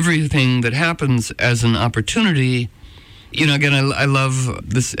everything that happens as an opportunity. Again, I love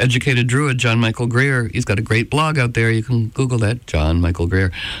this educated druid, John Michael Greer. He's got a great blog out there. You can Google that, John Michael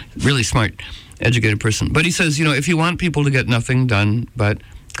Greer. Really smart, educated person. But he says, if you want people to get nothing done but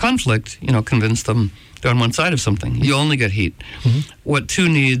conflict, convince them they're on one side of something. You only get heat. What 2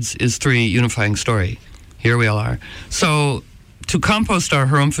 needs is 3, unifying story. Here we all are. So to compost our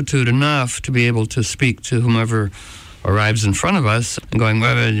harumpitude enough to be able to speak to whomever arrives in front of us and going,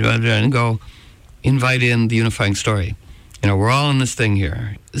 and go, invite in the unifying story. We're all in this thing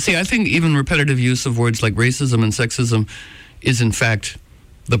here. See, I think even repetitive use of words like racism and sexism is in fact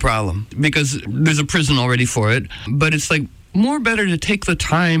the problem, because there's a prison already for it. But it's like more better to take the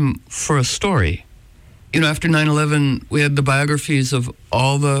time for a story. After 9/11, we had the biographies of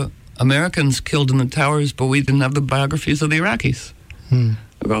all the Americans killed in the towers, but we didn't have the biographies of the Iraqis.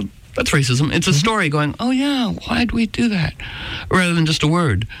 Well, that's racism. It's a story going, oh yeah, why'd we do that? Rather than just a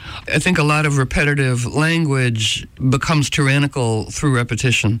word. I think a lot of repetitive language becomes tyrannical through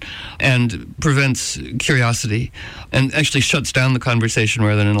repetition and prevents curiosity and actually shuts down the conversation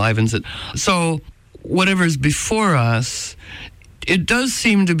rather than enlivens it. So whatever's before us, it does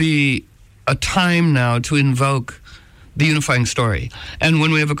seem to be a time now to invoke the unifying story. And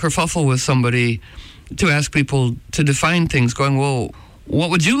when we have a kerfuffle with somebody, to ask people to define things, going, well, what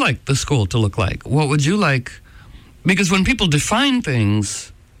would you like the school to look like? What would you like? Because when people define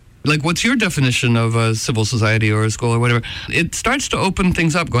things, like what's your definition of a civil society or a school or whatever, it starts to open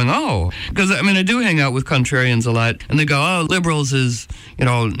things up going, oh, because I mean, I do hang out with contrarians a lot and they go, oh, liberals is,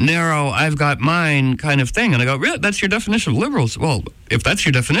 narrow, I've got mine kind of thing. And I go, really? That's your definition of liberals? Well, if that's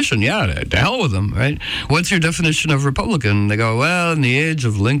your definition, yeah, to hell with them, right? What's your definition of Republican? They go, well, in the age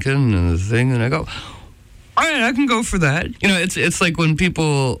of Lincoln and the thing. And I go, all right, I can go for that. It's like when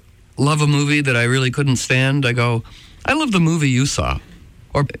people love a movie that I really couldn't stand, I go, I love the movie you saw.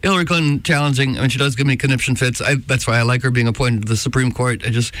 Or Hillary Clinton challenging, she does give me conniption fits. That's why I like her being appointed to the Supreme Court.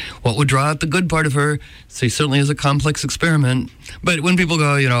 What would draw out the good part of her? She certainly is a complex experiment. But when people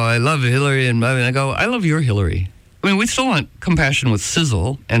go, I love Hillary, and I go, I love your Hillary. We still want compassion with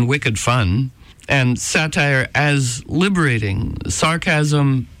sizzle and wicked fun, and satire as liberating.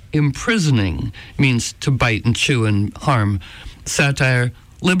 Sarcasm imprisoning means to bite and chew and harm. Satire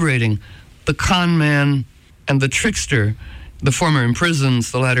liberating. The con man and the trickster, the former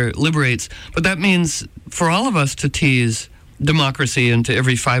imprisons, the latter liberates. But that means for all of us to tease democracy into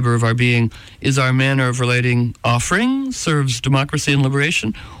every fiber of our being. Is our manner of relating offering, serves democracy and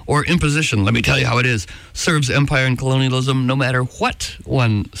liberation, or imposition? Let me tell you how it is. Serves empire and colonialism, no matter what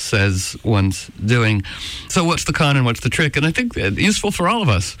one says one's doing. So what's the con and what's the trick? And I think useful for all of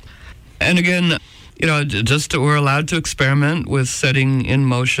us. And again, just we're allowed to experiment with setting in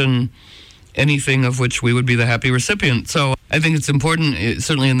motion anything of which we would be the happy recipient. So I think it's important,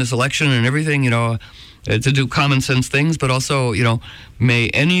 certainly in this election and everything, to do common sense things, but also, may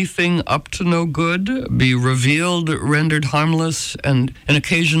anything up to no good be revealed, rendered harmless, and an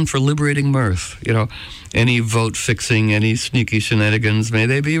occasion for liberating mirth. Any vote fixing, any sneaky shenanigans, may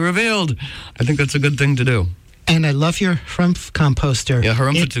they be revealed. I think that's a good thing to do. And I love your harumph composter. Yeah,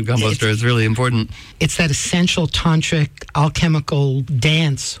 harumph composter is really important. It's that essential tantric alchemical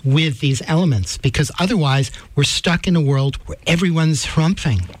dance with these elements, because otherwise we're stuck in a world where everyone's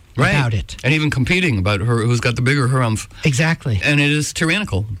harumphing about it. And even competing about who's got the bigger harumph. Exactly. And it is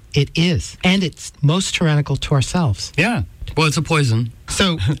tyrannical. It is. And it's most tyrannical to ourselves. Yeah. Well, it's a poison.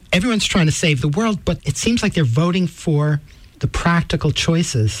 So everyone's trying to save the world, but it seems like they're voting for the practical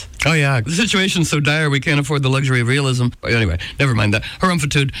choices. Oh, yeah. The situation's so dire we can't afford the luxury of realism. Anyway, never mind that.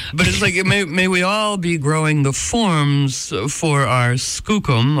 Harumphitude. But it's like, may we all be growing the forms for our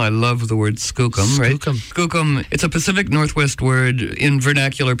skookum. I love the word skookum, right? Skookum, it's a Pacific Northwest word. In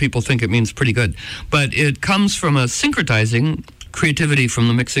vernacular, people think it means pretty good. But it comes from a syncretizing creativity from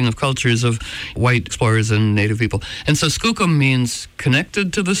the mixing of cultures of white explorers and native people. And so skookum means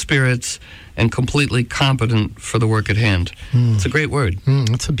connected to the spirits and completely competent for the work at hand. It's a great word.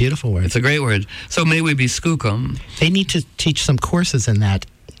 It's a beautiful word. It's a great word. So may we be skookum. They need to teach some courses in that,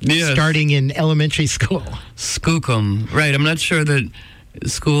 starting in elementary school. Skookum. Right. I'm not sure that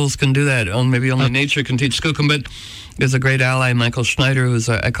schools can do that. Maybe only nature can teach skookum, but there's a great ally, Michael Schneider, who's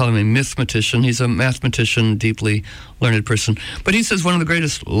I call him a mathematician. He's a mathematician, deeply learned person. But he says one of the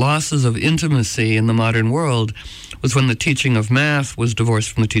greatest losses of intimacy in the modern world was when the teaching of math was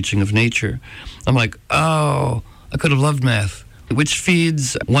divorced from the teaching of nature. I'm like, oh, I could have loved math, which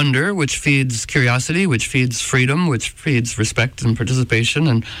feeds wonder, which feeds curiosity, which feeds freedom, which feeds respect and participation.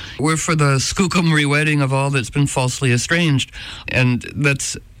 And we're for the skookum re-wedding of all that's been falsely estranged. And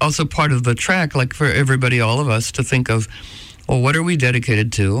that's also part of the track, like for everybody, all of us, to think of, well, what are we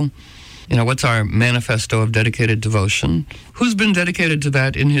dedicated to? What's our manifesto of dedicated devotion? Who's been dedicated to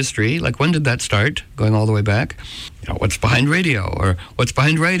that in history? Like, when did that start, going all the way back? What's behind radio, or what's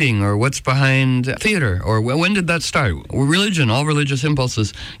behind writing, or what's behind theater, or when did that start? Religion, all religious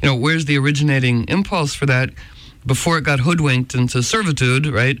impulses. Where's the originating impulse for that before it got hoodwinked into servitude,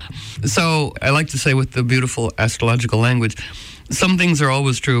 right? So I like to say with the beautiful astrological language, some things are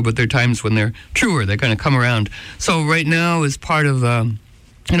always true, but there are times when they're truer. They kind of come around. So right now is part of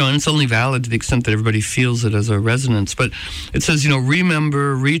and it's only valid to the extent that everybody feels it as a resonance. But it says,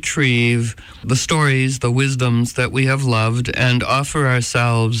 remember, retrieve the stories, the wisdoms that we have loved, and offer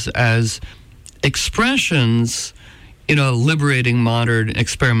ourselves as expressions in a liberating, modern,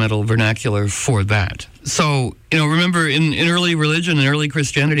 experimental vernacular for that. So, remember in early religion and early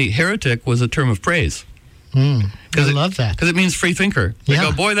Christianity, heretic was a term of praise. I love that. Because it means free thinker. They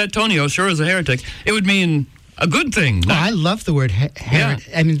go, boy, that Tonio sure is a heretic. It would mean a good thing. I love the word heretic.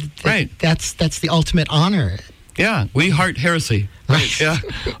 Yeah. I mean, that's the ultimate honor. Yeah, we heart heresy. Right. Yeah.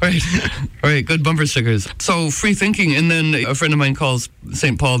 Right. Good bumper stickers. So free thinking, and then a friend of mine calls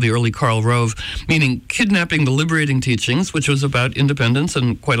St. Paul the early Karl Rove, meaning kidnapping the liberating teachings, which was about independence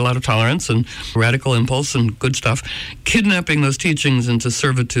and quite a lot of tolerance and radical impulse and good stuff, kidnapping those teachings into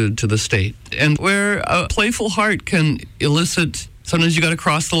servitude to the state. And where a playful heart can elicit, sometimes you got to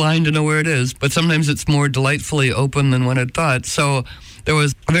cross the line to know where it is, but sometimes it's more delightfully open than one had thought. So there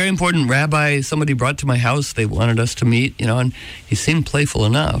was a very important rabbi somebody brought to my house. They wanted us to meet, and he seemed playful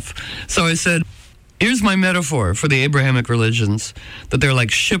enough. So I said, here's my metaphor for the Abrahamic religions, that they're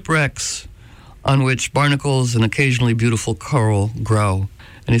like shipwrecks on which barnacles and occasionally beautiful coral grow.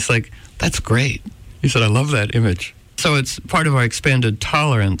 And he's like, that's great. He said, I love that image. So it's part of our expanded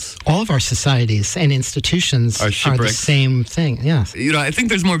tolerance. All of our societies and institutions are the same thing, yes. I think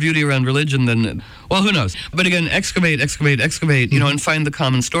there's more beauty around religion than, well, who knows? But again, excavate, and find the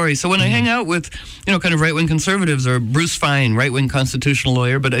common story. So when I hang out with, kind of right-wing conservatives, or Bruce Fine, right-wing constitutional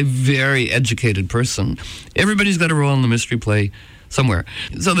lawyer, but a very educated person, everybody's got a role in the mystery play somewhere.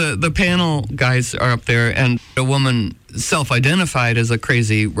 So the panel guys are up there, and a woman self-identified as a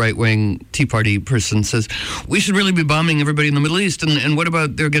crazy right-wing Tea Party person says, we should really be bombing everybody in the Middle East, and what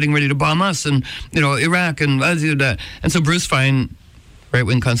about they're getting ready to bomb us, and Iraq, and that. And so Bruce Fine,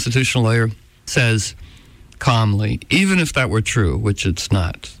 right-wing constitutional lawyer, says calmly, even if that were true, which it's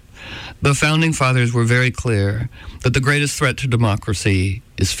not, the Founding Fathers were very clear that the greatest threat to democracy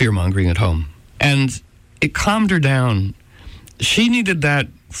is fear-mongering at home. And it calmed her down. She needed that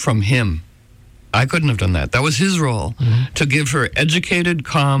from him. I couldn't have done that. That was his role, to give her educated,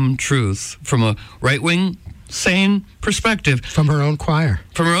 calm truth from a right-wing, sane perspective. From her own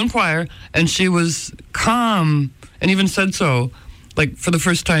choir. And she was calm, and even said so, like, for the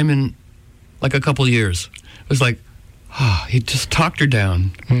first time in, like, a couple years. It was like, he just talked her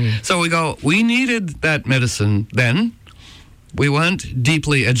down. So we go, we needed that medicine then. We weren't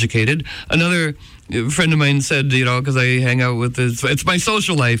deeply educated. Another friend of mine said, because I hang out with it's my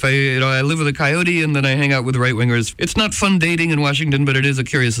social life. I live with a coyote, and then I hang out with right-wingers. It's not fun dating in Washington, but it is a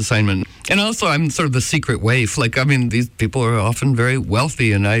curious assignment. And also, I'm sort of the secret waif. These people are often very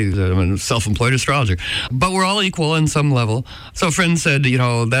wealthy, and I'm a self-employed astrologer. But we're all equal on some level. So a friend said,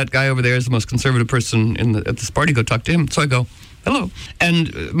 that guy over there is the most conservative person at this party. Go talk to him. So I go, hello.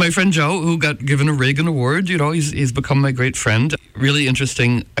 And my friend Joe, who got given a Reagan Award, he's become my great friend. Really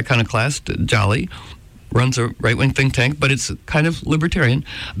interesting iconoclast, jolly, runs a right-wing think tank, but it's kind of libertarian.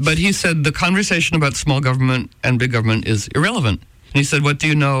 But he said the conversation about small government and big government is irrelevant. And he said, what do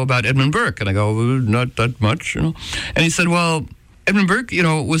you know about Edmund Burke? And I go, not that much, And he said, well, Edmund Burke,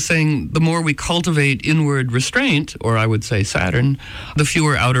 was saying the more we cultivate inward restraint, or I would say Saturn, the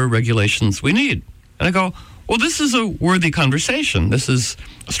fewer outer regulations we need. And I go, well, this is a worthy conversation. This is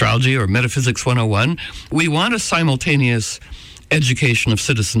astrology or metaphysics 101. We want a simultaneous education of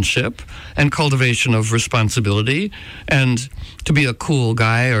citizenship and cultivation of responsibility, and to be a cool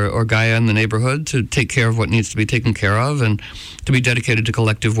guy or Gaia in the neighborhood, to take care of what needs to be taken care of, and to be dedicated to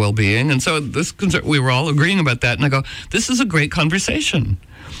collective well-being. And so we were all agreeing about that. And I go, this is a great conversation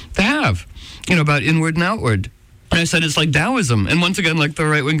to have, about inward and outward. And I said, it's like Taoism. And once again, like the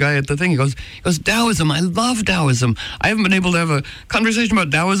right-wing guy at the thing, he goes, Taoism, I love Taoism. I haven't been able to have a conversation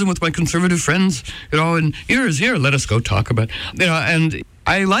about Taoism with my conservative friends, in years. Here, let us go talk about, and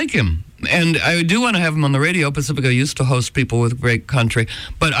I like him. And I do want to have him on the radio. Pacifica used to host people with great country.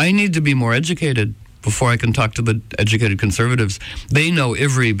 But I need to be more educated before I can talk to the educated conservatives. They know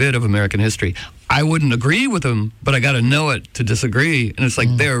every bit of American history. I wouldn't agree with them, but I got to know it to disagree. And it's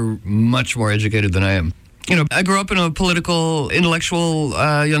like they're much more educated than I am. I grew up in a political, intellectual,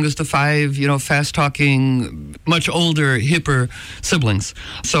 youngest of five, fast-talking, much older, hipper siblings.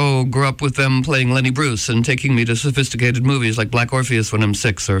 So grew up with them playing Lenny Bruce and taking me to sophisticated movies like Black Orpheus when I'm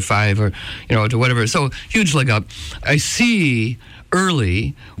 6 or 5 or, to whatever. So huge leg up. I see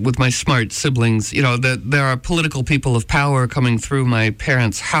early with my smart siblings, that there are political people of power coming through my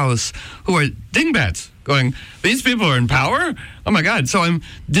parents' house who are dingbats going, these people are in power? Oh, my God. So I'm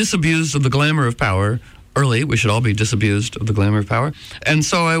disabused of the glamour of power early. We should all be disabused of the glamour of power. And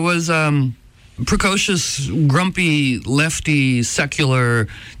so I was precocious, grumpy, lefty, secular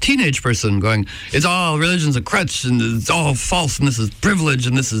teenage person going, it's all religion's a crutch, and it's all false, and this is privilege,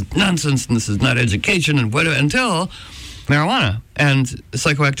 and this is nonsense, and this is not education, and whatever, until marijuana and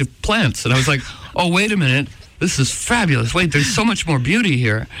psychoactive plants. And I was like, oh, wait a minute, this is fabulous. Wait, there's so much more beauty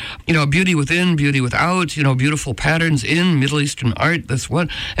here. Beauty within, beauty without, beautiful patterns in Middle Eastern art. That's what.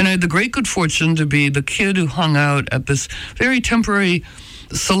 And I had the great good fortune to be the kid who hung out at this very temporary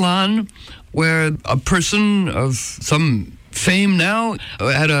salon where a person of some fame now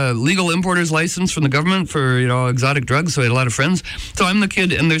had a legal importer's license from the government for exotic drugs, so he had a lot of friends. So I'm the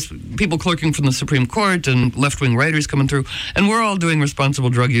kid, and there's people clerking from the Supreme Court and left-wing writers coming through, and we're all doing responsible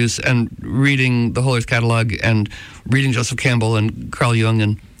drug use and reading the Whole Earth Catalog and reading Joseph Campbell and Carl Jung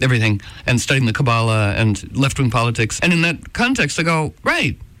and everything, and studying the Kabbalah and left-wing politics. And in that context, I go,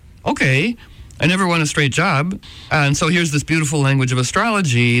 right, okay, I never won a straight job. And so here's this beautiful language of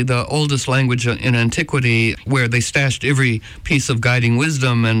astrology, the oldest language in antiquity, where they stashed every piece of guiding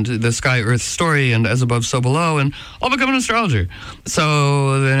wisdom and the sky-earth story and as above, so below, and I'll become an astrologer.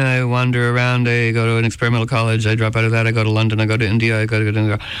 So then I wander around, I go to an experimental college, I drop out of that, I go to London, I go to India, I go to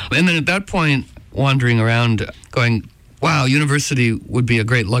India. And then at that point, wandering around, going, wow, university would be a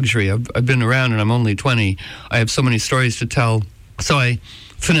great luxury. I've been around and I'm only 20. I have so many stories to tell. So I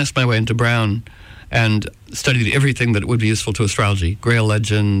finessed my way into Brown and studied everything that would be useful to astrology, Grail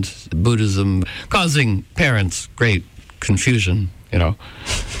legend, Buddhism, causing parents great confusion,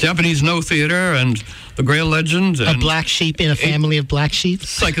 Japanese no theater and the Grail legend. A black sheep in a family of black sheep?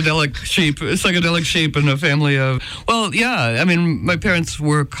 Psychedelic sheep in a family of... Well, yeah, my parents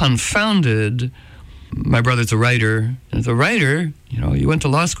were confounded. My brother's a writer. As a writer, you went to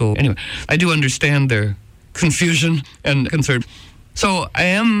law school. Anyway, I do understand their confusion and concern. So I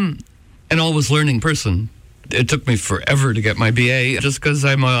am an always learning person. It took me forever to get my BA just because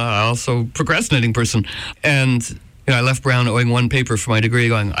I'm also procrastinating person. And I left Brown owing one paper for my degree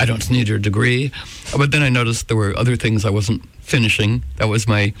going, I don't need your degree. But then I noticed there were other things I wasn't finishing. That was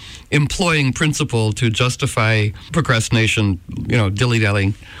my employing principle to justify procrastination,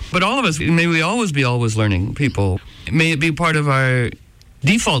 dilly-dallying. But all of us, may we always be always learning people. May it be part of our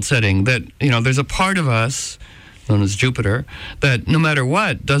default setting that, there's a part of us known as Jupiter, that no matter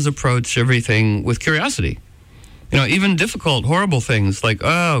what, does approach everything with curiosity. Even difficult, horrible things like,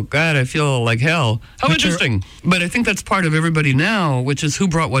 oh, God, I feel like hell. How interesting. But I think that's part of everybody now, which is who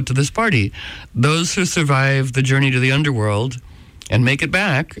brought what to this party. Those who survive the journey to the underworld and make it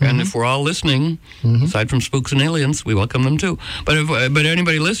back, mm-hmm. and if we're all listening, mm-hmm. aside from spooks and aliens, we welcome them too. But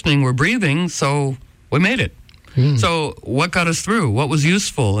anybody listening, we're breathing, so we made it. So what got us through? What was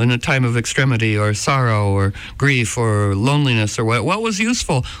useful in a time of extremity or sorrow or grief or loneliness or what was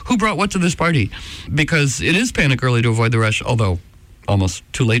useful? Who brought what to this party? Because it is panic early to avoid the rush, although almost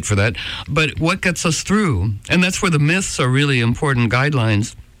too late for that. But what gets us through? And that's where the myths are really important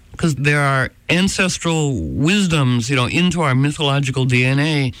guidelines, because there are ancestral wisdoms, into our mythological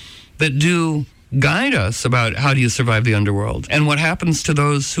DNA that do guide us about how do you survive the underworld and what happens to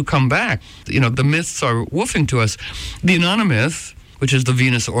those who come back. The myths are woofing to us. The Inanna myth, which is the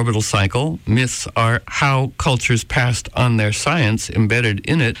Venus orbital cycle, myths are how cultures passed on their science embedded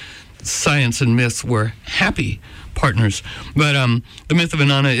in it. Science and myths were happy partners. But the myth of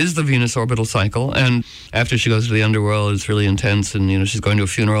Inanna is the Venus orbital cycle, and after she goes to the underworld, it's really intense, and she's going to a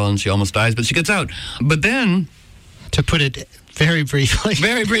funeral and she almost dies, but she gets out. But then, to put it very briefly.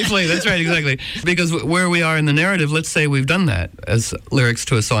 Very briefly, that's right, exactly. Because where we are in the narrative, let's say we've done that. As lyrics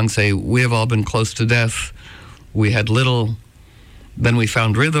to a song say, we have all been close to death. We had little, then we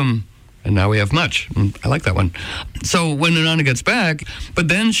found rhythm, and now we have much. I like that one. So when Inanna gets back, but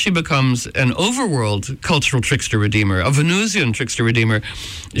then she becomes an overworld cultural trickster redeemer, a Venusian trickster redeemer.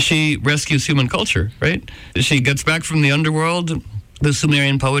 She rescues human culture, right? She gets back from the underworld. The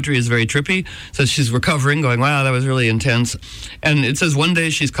Sumerian poetry is very trippy. So she's recovering, going, wow, that was really intense. And it says one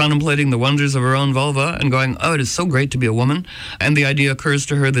day she's contemplating the wonders of her own vulva and going, oh, it is so great to be a woman. And the idea occurs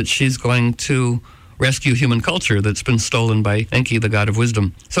to her that she's going to rescue human culture that's been stolen by Enki, the god of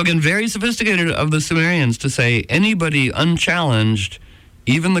wisdom. So again, very sophisticated of the Sumerians to say anybody unchallenged,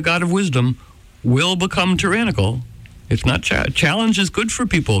 even the god of wisdom, will become tyrannical. It's not challenge is good for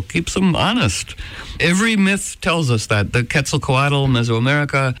people, keeps them honest. Every myth tells us that. The Quetzalcoatl,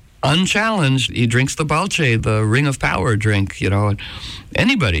 Mesoamerica, unchallenged, he drinks the balche, the ring of power drink,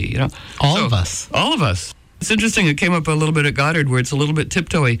 anybody, All of us. All of us. It's interesting, it came up a little bit at Goddard where it's a little bit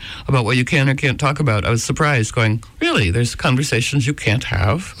tiptoey about what you can or can't talk about. I was surprised going, really, there's conversations you can't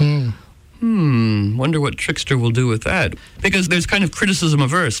have? Wonder what Trickster will do with that. Because there's kind of criticism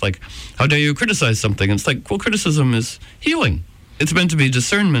averse, like, how dare you criticize something? And it's like, well, criticism is healing. It's meant to be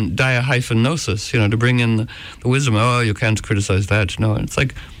discernment, dia-hyphen-gnosis, to bring in the wisdom. Oh, you can't criticize that. No, it's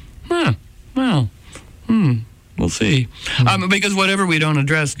like, we'll see. Because whatever we don't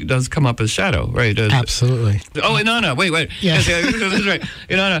address does come up as shadow, right? Absolutely. Oh, Inanna, wait. Yeah. Yes, that's right.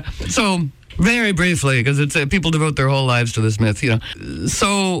 Inanna. So Very briefly, because it's people devote their whole lives to this myth.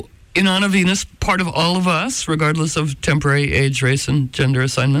 So Inanna Venus, part of all of us, regardless of temporary age, race, and gender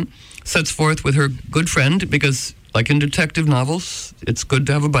assignment, sets forth with her good friend, because like in detective novels, it's good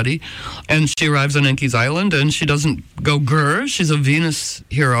to have a buddy. And she arrives on Enki's island, and she doesn't go grr. She's a Venus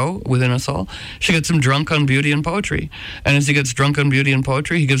hero within us all. She gets him drunk on beauty and poetry. And as he gets drunk on beauty and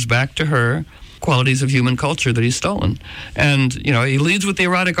poetry, he gives back to her qualities of human culture that he's stolen. And, he leads with the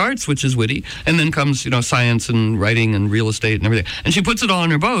erotic arts, which is witty. And then comes, science and writing and real estate and everything. And she puts it all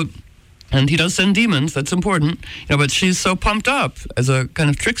on her boat. And he does send demons, that's important, but she's so pumped up as a kind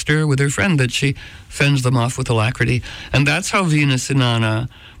of trickster with her friend that she fends them off with alacrity. And that's how Venus Inanna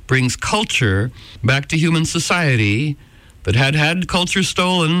brings culture back to human society that had culture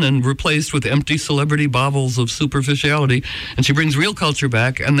stolen and replaced with empty celebrity baubles of superficiality. And she brings real culture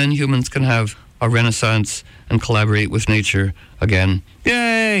back, and then humans can have a renaissance and collaborate with nature again.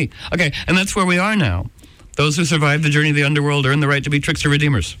 Yay! Okay, and that's where we are now. Those who survived the journey of the underworld earn the right to be trickster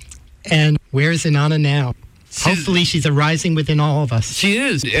redeemers. And where is Inanna now? Hopefully she's arising within all of us. She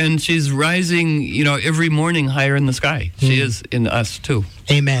is, and she's rising, every morning higher in the sky. She is in us, too.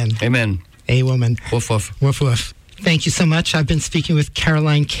 Amen. Amen. A woman. Woof, woof. Woof, woof. Thank you so much. I've been speaking with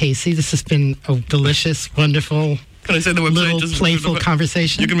Caroline Casey. This has been a delicious, wonderful, can I say the website? Little playful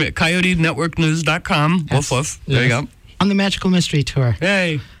conversation. You can be at coyotenetworknews.com. Yes. Woof, woof. There you go. On the Magical Mystery Tour.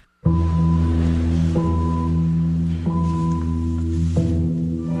 Hey.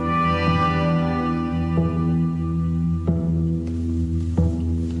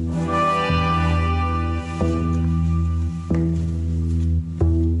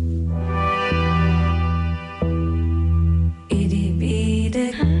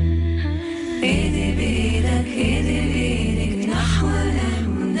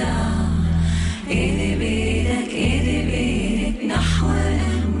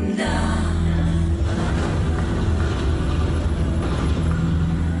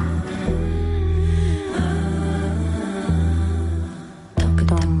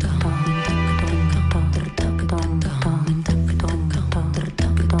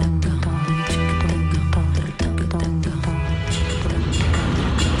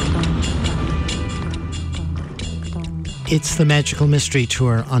 It's the Magical Mystery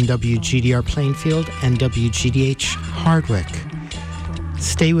Tour on WGDR Plainfield and WGDH Hardwick.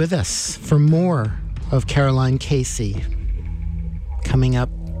 Stay with us for more of Caroline Casey coming up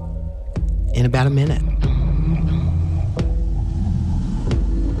in about a minute.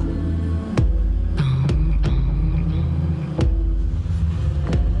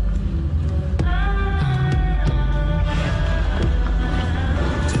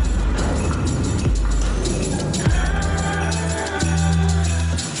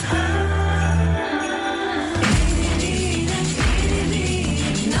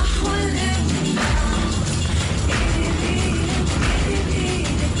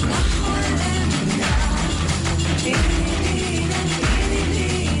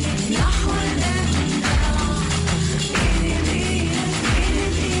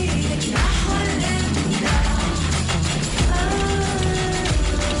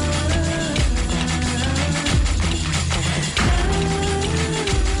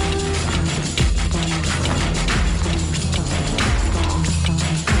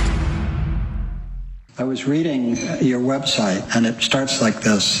 I was reading your website, and it starts like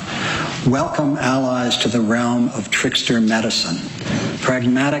this. Welcome allies to the realm of trickster medicine.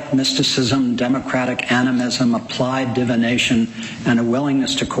 Pragmatic mysticism, democratic animism, applied divination, and a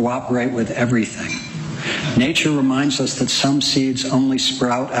willingness to cooperate with everything. Nature reminds us that some seeds only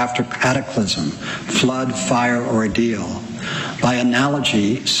sprout after cataclysm, flood, fire, ordeal. By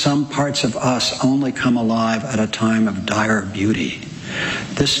analogy, some parts of us only come alive at a time of dire beauty.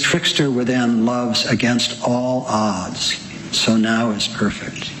 This trickster within loves against all odds, so now is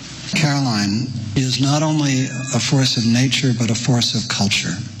perfect. Caroline is not only a force of nature, but a force of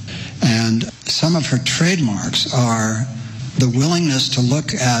culture. And some of her trademarks are the willingness to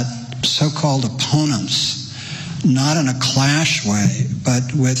look at so-called opponents, not in a clash way, but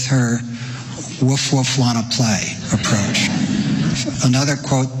with her woof woof wanna play approach. Another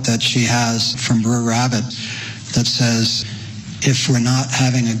quote that she has from Brewer Rabbit that says, if we're not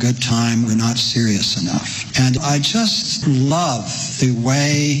having a good time, we're not serious enough. And I just love the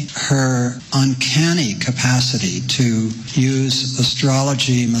way her uncanny capacity to use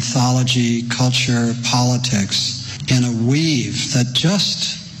astrology, mythology, culture, politics in a weave that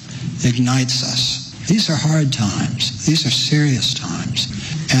just ignites us. These are hard times. These are serious times.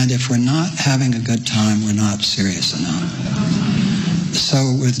 And if we're not having a good time, we're not serious enough. So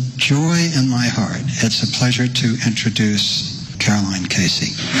with joy in my heart, it's a pleasure to introduce Caroline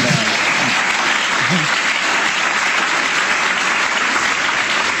Casey.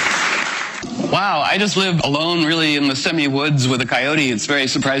 Wow, I just live alone really in the semi-woods with a coyote. It's very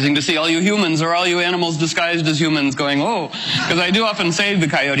surprising to see all you humans or all you animals disguised as humans going, oh, because I do often say to the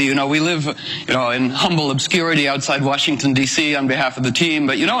coyote, we live, in humble obscurity outside Washington, D.C. on behalf of the team,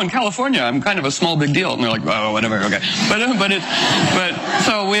 but, in California, I'm kind of a small big deal. And they're like, oh, whatever, okay.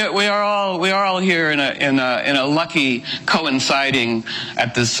 So we are all here in a lucky coinciding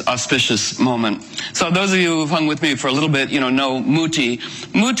at this auspicious moment. So those of you who've hung with me for a little bit, know Muti.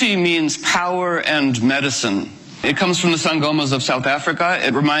 Muti means power and medicine. It comes from the Sangomas of South Africa.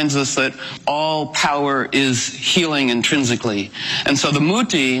 It reminds us that all power is healing intrinsically. And so the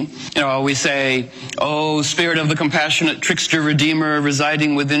Muti, we say, oh, spirit of the compassionate trickster redeemer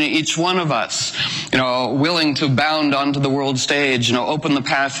residing within each one of us, willing to bound onto the world stage, open the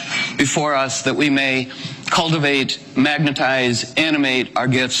path before us that we may cultivate, magnetize, animate our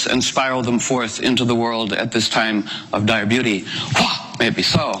gifts and spiral them forth into the world at this time of dire beauty. May it be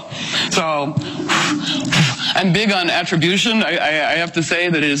so. So, I'm big on attribution. I have to say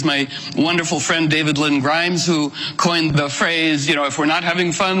that it is my wonderful friend David Lynn Grimes who coined the phrase, if we're not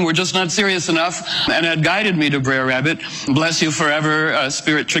having fun, we're just not serious enough, and had guided me to Brer Rabbit. Bless you forever,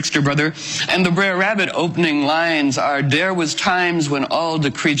 spirit trickster brother. And the Brer Rabbit opening lines are, there was times when all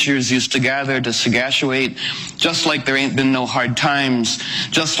the creatures used to gather to sagactuate, just like there ain't been no hard times,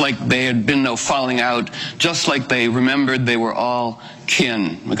 just like there had been no falling out, just like they remembered they were all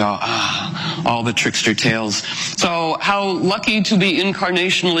kin. We go, all the trickster tales. So how lucky to be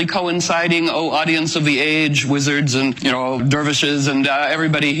incarnationally coinciding, audience of the age, wizards and, dervishes and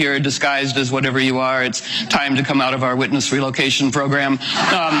everybody here disguised as whatever you are. It's time to come out of our witness relocation program.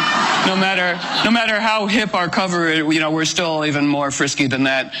 No matter how hip our cover, we're still even more frisky than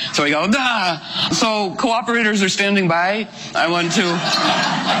that. So we go, So cooperators are standing by. I want to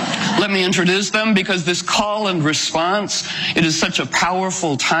let me introduce them because this call and response, it is such a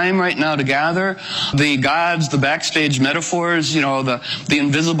powerful time right now to gather. The gods, the backstage metaphors, the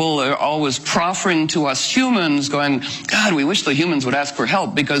invisible are always proffering to us humans going, God, we wish the humans would ask for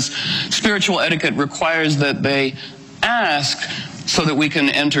help because spiritual etiquette requires that they ask so that we can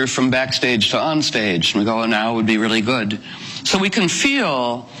enter from backstage to onstage. And we go, now would be really good. So we can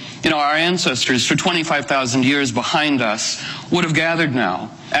feel, our ancestors for 25,000 years behind us would have gathered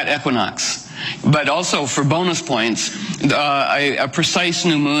now at equinox. But also for bonus points, a precise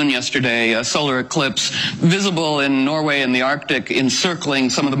new moon yesterday, a solar eclipse, visible in Norway and the Arctic,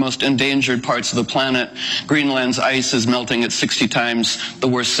 encircling some of the most endangered parts of the planet. Greenland's ice is melting at 60 times the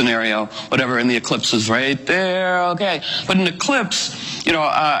worst scenario, whatever, and the eclipse is right there, okay. But an eclipse,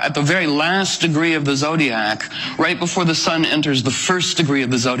 at the very last degree of the zodiac, right before the sun enters the first degree of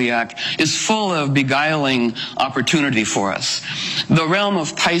the zodiac, is full of beguiling opportunity for us. The realm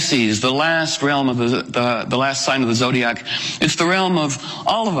of Pisces, the last realm of the last sign of the zodiac, it's the realm of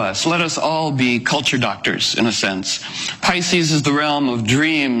all of us. Let us all be culture doctors, in a sense. Pisces is the realm of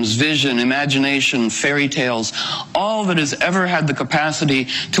dreams, vision, imagination, fairy tales, all that has ever had the capacity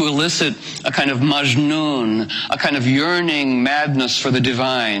to elicit a kind of majnun, a kind of yearning madness for the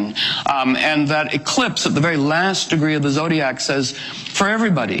divine. And that eclipse at the very last degree of the zodiac says, for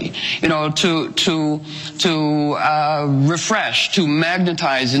everybody, to refresh, to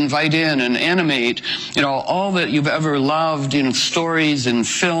magnetize, invite in, and animate, all that you've ever loved in stories, in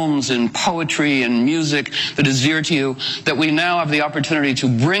films, in poetry, in music that is dear to you, that we now have the opportunity to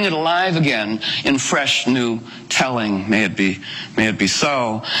bring it alive again in fresh, new telling. May it be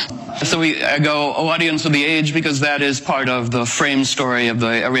so. So we go, audience of the age, because that is part of the frame story of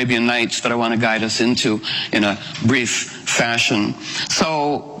the Arabian Nights that I want to guide us into in a brief fashion.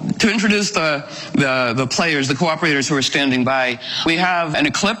 So to introduce the players, the cooperators who are standing by, we have an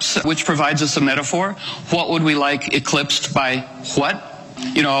eclipse, which provides us a metaphor. What would we like eclipsed by what?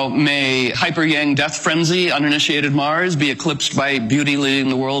 May hyper-yang death frenzy, uninitiated Mars, be eclipsed by beauty leading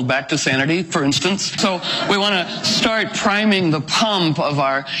the world back to sanity, for instance. So we want to start priming the pump of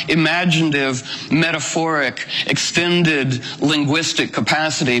our imaginative, metaphoric, extended linguistic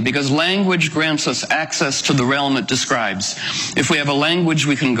capacity, because language grants us access to the realm it describes. If we have a language,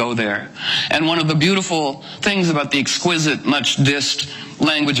 we can go there. And one of the beautiful things about the exquisite, much dissed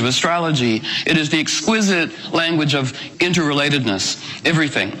language of astrology, it is the exquisite language of interrelatedness.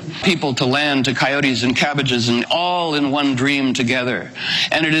 Everything. People to land, to coyotes and cabbages, and all in one dream together.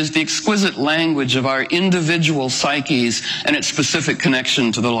 And it is the exquisite language of our individual psyches and its specific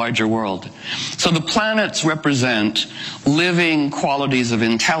connection to the larger world. So the planets represent living qualities of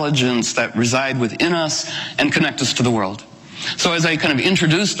intelligence that reside within us and connect us to the world. So as I kind of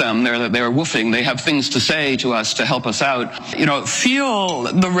introduce them, they're woofing. They have things to say to us to help us out. Feel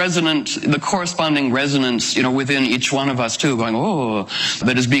the corresponding resonance, within each one of us too, going, oh,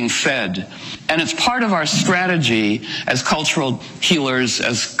 that is being fed. And it's part of our strategy as cultural healers,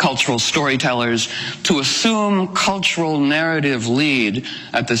 as cultural storytellers, to assume cultural narrative lead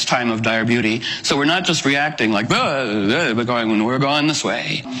at this time of dire beauty. So we're not just reacting like, we're going this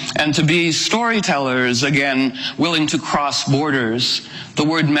way. And to be storytellers, again, willing to cross borders. The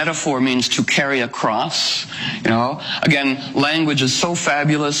word metaphor means to carry a cross. Again, language is so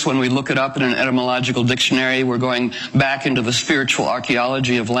fabulous when we look it up in an etymological dictionary. We're going back into the spiritual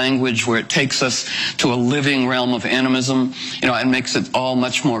archaeology of language, where it takes us to a living realm of animism, and makes it all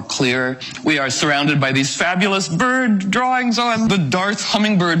much more clear. We are surrounded by these fabulous bird drawings. Oh, the Darth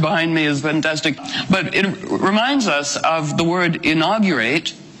hummingbird behind me is fantastic. But it reminds us of the word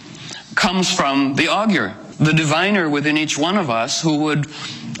inaugurate comes from the augur, the diviner within each one of us, who would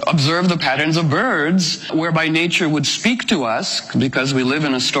observe the patterns of birds, whereby nature would speak to us, because we live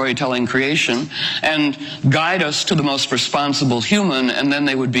in a storytelling creation, and guide us to the most responsible human, and then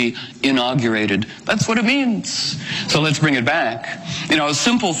they would be inaugurated. That's what it means. So let's bring it back.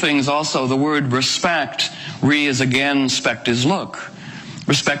 Simple things also, the word respect, re is again, spect is look.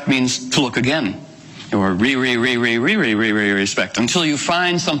 Respect means to look again. Or respect, until you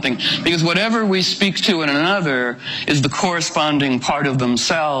find something. Because whatever we speak to in another is the corresponding part of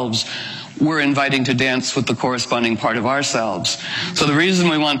themselves we're inviting to dance with the corresponding part of ourselves. So the reason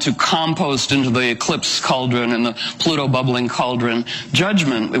we want to compost into the eclipse cauldron and the Pluto bubbling cauldron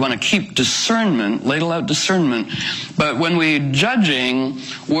judgment, we want to keep discernment, ladle out discernment. But when we're judging,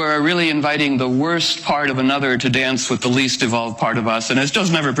 we're really inviting the worst part of another to dance with the least evolved part of us, and it's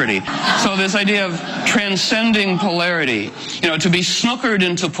just never pretty. So this idea of transcending polarity, to be snookered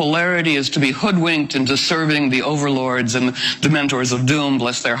into polarity is to be hoodwinked into serving the overlords and the mentors of doom,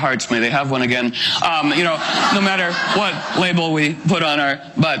 bless their hearts, may they have one again, no matter what label we put on our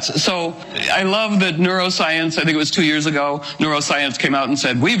butts. So I love that neuroscience, I think it was 2 years ago, neuroscience came out and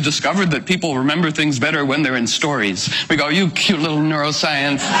said, we've discovered that people remember things better when they're in stories. We go, you cute little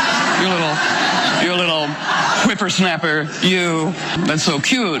neuroscience, you little whippersnapper, you, that's so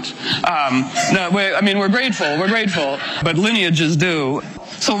cute. We're grateful, but lineages do.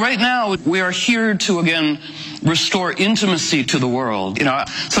 So right now, we are here to, again, restore intimacy to the world.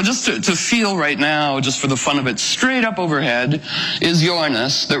 So just to feel right now, just for the fun of it, straight up overhead is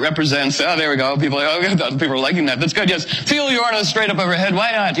Uranus that represents, there we go, people are liking that, that's good, yes, feel Uranus straight up overhead,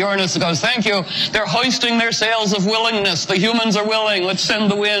 why not? Uranus goes, thank you, they're hoisting their sails of willingness, the humans are willing, let's send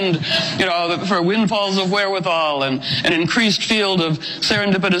the wind, for windfalls of wherewithal and an increased field of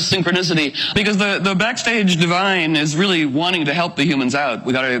serendipitous synchronicity, because the backstage divine is really wanting to help the humans out.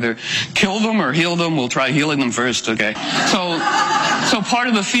 We gotta either kill them or heal them, we'll try healing them first, okay? So part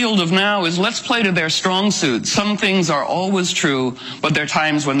of the field of now is let's play to their strong suit. Some things are always true, but there are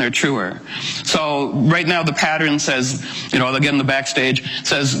times when they're truer. So right now the pattern says, again, the backstage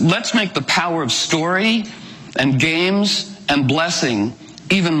says, let's make the power of story and games and blessing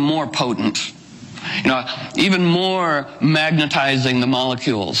even more potent. Even more magnetizing the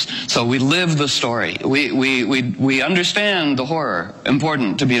molecules. So we live the story. We understand the horror.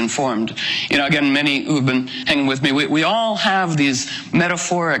 Important to be informed. Again, many who've been hanging with me, we all have these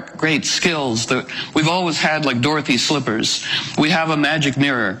metaphoric great skills that we've always had, like Dorothy's slippers. We have a magic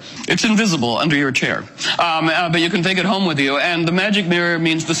mirror. It's invisible under your chair. But you can take it home with you. And the magic mirror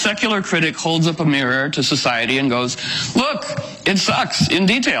means the secular critic holds up a mirror to society and goes, look, it sucks in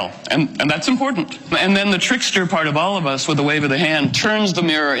detail. And that's important. And then the trickster part of all of us, with a wave of the hand, turns the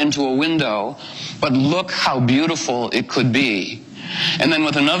mirror into a window, but look how beautiful it could be. And then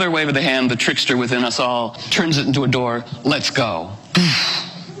with another wave of the hand, the trickster within us all turns it into a door. Let's go.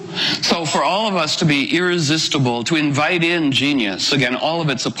 So for all of us to be irresistible, to invite in genius, again, all of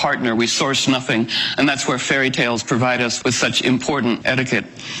it's a partner, we source nothing, and that's where fairy tales provide us with such important etiquette.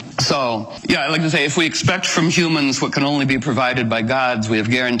 So, I like to say, if we expect from humans what can only be provided by gods, we have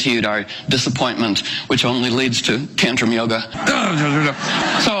guaranteed our disappointment, which only leads to tantrum yoga.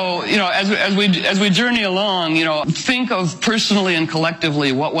 So, as we journey along, think of personally and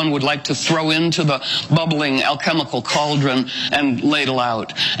collectively what one would like to throw into the bubbling alchemical cauldron and ladle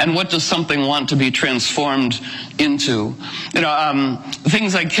out. And what does something want to be transformed into?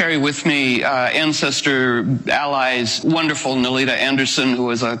 Things I carry with me, ancestor, allies, wonderful Nalita Anderson, who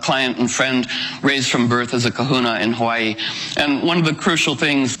was a client and friend raised from birth as a kahuna in Hawaii. And one of the crucial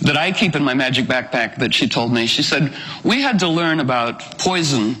things that I keep in my magic backpack that she told me, she said, we had to learn about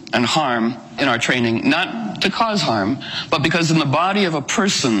poison and harm in our training, not to cause harm, but because in the body of a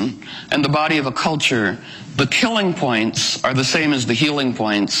person and the body of a culture, the killing points are the same as the healing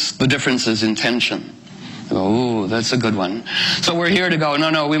points. The difference is intention. Oh, that's a good one. So we're here to go,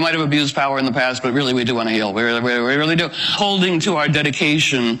 no, we might have abused power in the past, but really we do want to heal. We really do. Holding to our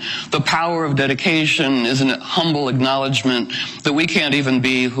dedication, the power of dedication is an humble acknowledgement that we can't even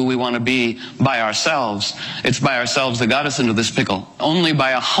be who we want to be by ourselves. It's by ourselves that got us into this pickle. Only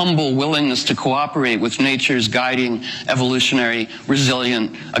by a humble willingness to cooperate with nature's guiding, evolutionary,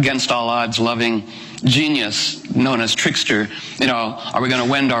 resilient, against all odds, loving genius known as trickster, are we going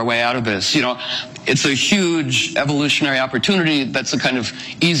to wend our way out of this? It's a huge evolutionary opportunity. That's a kind of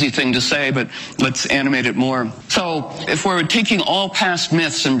easy thing to say, but let's animate it more. So if we're taking all past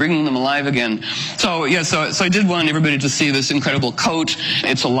myths and bringing them alive again. So I did want everybody to see this incredible coat.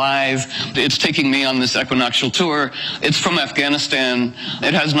 It's alive. It's taking me on this equinoctial tour. It's from Afghanistan.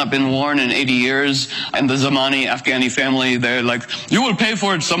 It has not been worn in 80 years. And the Zamani Afghani family, they're like, you will pay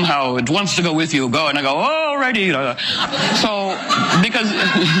for it somehow. It wants to go with you. Go. And I go, oh, alrighty. So, because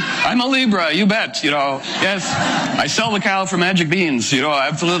I'm a Libra, you bet. Yes, I sell the cow for magic beans,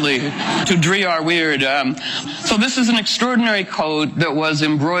 absolutely, to Driar Weird. So this is an extraordinary coat that was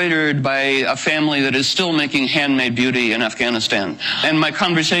embroidered by a family that is still making handmade beauty in Afghanistan. And my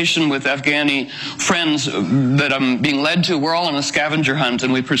conversation with Afghani friends that I'm being led to, we're all on a scavenger hunt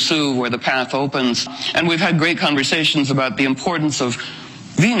and we pursue where the path opens. And we've had great conversations about the importance of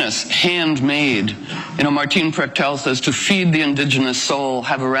Venus, handmade. Martine Prechtel says to feed the indigenous soul,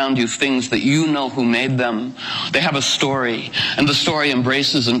 have around you things that you know who made them. They have a story, and the story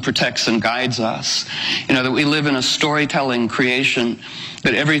embraces and protects and guides us. That we live in a storytelling creation,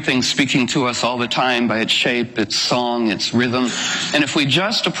 that everything's speaking to us all the time by its shape, its song, its rhythm. And if we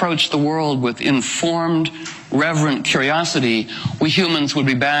just approach the world with informed, reverent curiosity, we humans would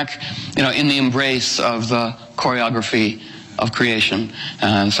be back, in the embrace of the choreography of creation.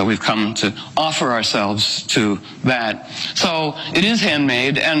 And so we've come to offer ourselves to that. So it is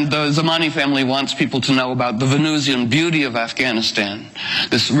handmade, and the Zamani family wants people to know about the Venusian beauty of Afghanistan,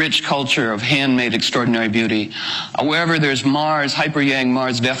 this rich culture of handmade extraordinary beauty. Wherever there's Mars, hyper-yang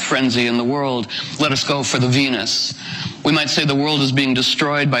Mars death frenzy in the world, let us go for the Venus. We might say the world is being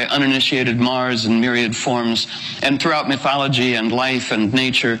destroyed by uninitiated Mars in myriad forms, and throughout mythology and life and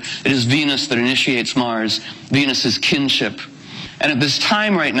nature, it is Venus that initiates Mars. Venus is kinship. And at this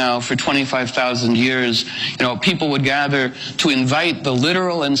time right now, for 25,000 years, people would gather to invite the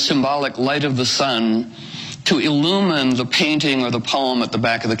literal and symbolic light of the sun to illumine the painting or the poem at the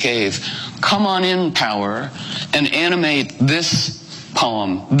back of the cave. Come on in, power, and animate this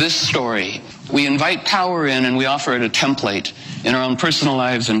poem, this story. We invite power in and we offer it a template in our own personal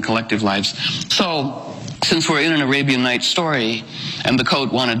lives and collective lives. So, since we're in an Arabian Nights story, and the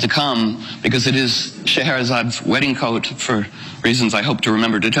coat wanted to come because it is Scheherazade's wedding coat for reasons I hope to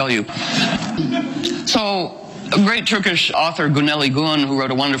remember to tell you. So, a great Turkish author, Guneli Gun, who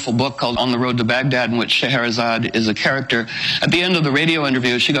wrote a wonderful book called On the Road to Baghdad, in which Scheherazade is a character. At the end of the radio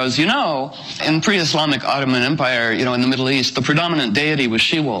interview, she goes, in pre-Islamic Ottoman Empire, in the Middle East, the predominant deity was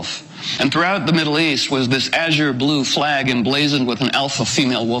she-wolf. And throughout the Middle East was this azure blue flag emblazoned with an alpha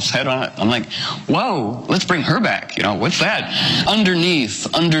female wolf's head on it. I'm like, whoa, let's bring her back. What's that? Underneath,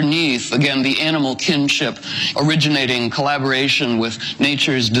 again, the animal kinship originating collaboration with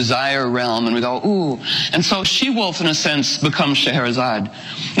nature's desire realm. And we go, ooh. And so she-wolf, in a sense, becomes Scheherazade.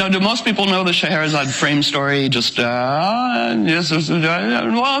 Now, do most people know the Scheherazade frame story? Just, a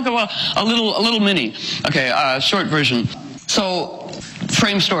little mini. Okay, short version. So,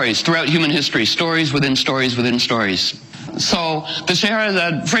 frame stories throughout human history, stories within stories within stories. So the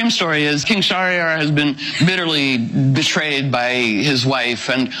Scheherazade frame story is King Shahryar has been bitterly betrayed by his wife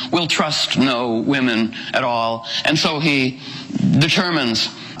and will trust no women at all. And so he determines,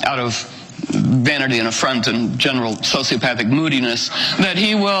 out of vanity and affront and general sociopathic moodiness, that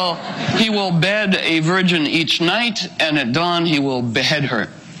he will bed a virgin each night, and at dawn he will behead her.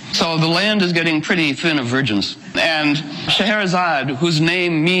 So the land is getting pretty thin of virgins. And Scheherazade, whose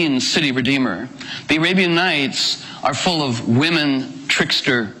name means city redeemer, the Arabian Nights are full of women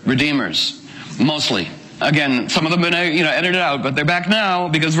trickster redeemers, mostly. Again, some of them have been, edited out, but they're back now,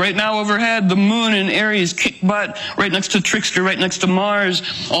 because right now overhead, the moon in Aries kick butt, right next to Trickster, right next to Mars,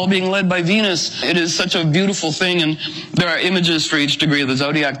 all being led by Venus. It is such a beautiful thing, and there are images for each degree of the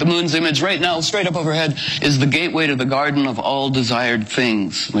zodiac. The moon's image right now, straight up overhead, is the gateway to the garden of all desired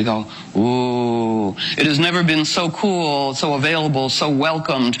things. We go, ooh. It has never been so cool, so available, so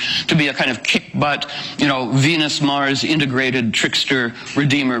welcomed to be a kind of kick butt, Venus-Mars integrated trickster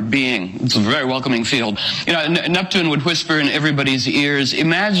redeemer being. It's a very welcoming field. Neptune would whisper in everybody's ears,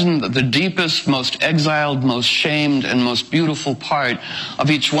 imagine that the deepest, most exiled, most shamed, and most beautiful part of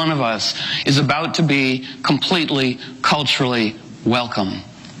each one of us is about to be completely, culturally welcome.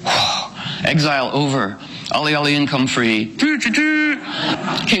 Exile over. Ali Ali income free.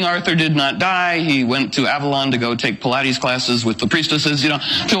 King Arthur did not die. He went to Avalon to go take Pilates classes with the priestesses,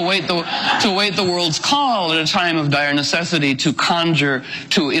 to await the world's call at a time of dire necessity, to conjure,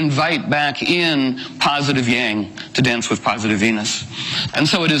 to invite back in positive yang, to dance with positive Venus. And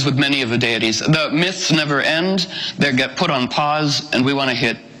so it is with many of the deities. The myths never end. They get put on pause, and we want to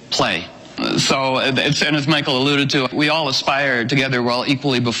hit play. So, and as Michael alluded to, we all aspire together, we're all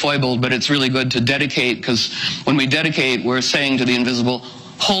equally befoibled, but it's really good to dedicate, because when we dedicate, we're saying to the invisible,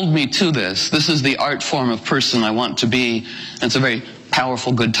 hold me to this. This is the art form of person I want to be. And it's a very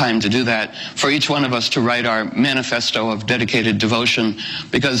powerful, good time to do that. For each one of us to write our manifesto of dedicated devotion,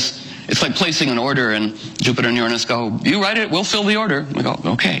 because it's like placing an order, and Jupiter and Uranus go, you write it, we'll fill the order. We go,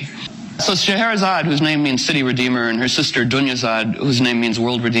 okay. So Scheherazade, whose name means city redeemer, and her sister Dunyazad, whose name means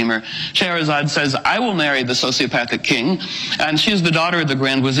world redeemer, Scheherazade says, I will marry the sociopathic king, and she is the daughter of the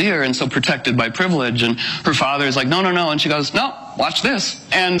Grand Vizier, and so protected by privilege, and her father is like, no, no, no, and she goes, no, watch this.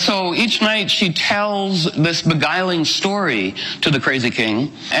 And so each night she tells this beguiling story to the crazy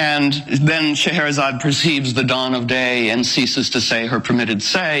king, and then Scheherazade perceives the dawn of day and ceases to say her permitted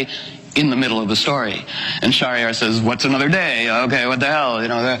say, in the middle of the story. And Shahryar says, what's another day? Okay, what the hell?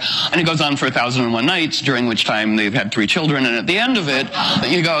 And it goes on for 1,001 nights, during which time they've had 3 children. And at the end of it,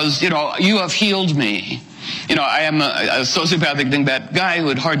 he goes, you have healed me. I am a sociopathic dingbat guy who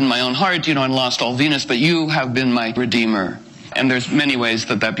had hardened my own heart, and lost all Venus, but you have been my redeemer. And there's many ways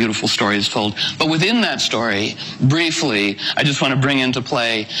that that beautiful story is told. But within that story, briefly, I just want to bring into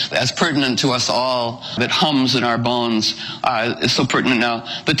play, as pertinent to us all, that hums in our bones, is so pertinent now,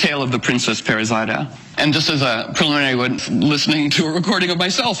 the tale of the Princess Parizada. And just as a preliminary, listening to a recording of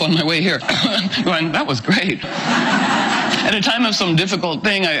myself on my way here, going, that was great. At a time of some difficult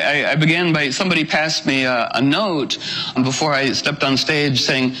thing, I began by, somebody passed me a note before I stepped on stage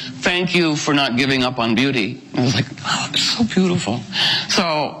saying, thank you for not giving up on beauty. I was like, oh, it's so beautiful.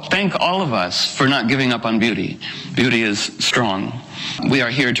 So thank all of us for not giving up on beauty. Beauty is strong. We are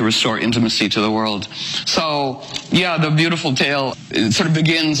here to restore intimacy to the world. So, yeah, the beautiful tale, it sort of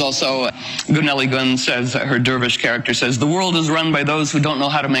begins also, Guneli Gun says, her dervish character says, the world is run by those who don't know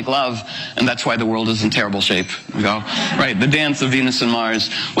how to make love, and that's why the world is in terrible shape. We go, right, the dance of Venus and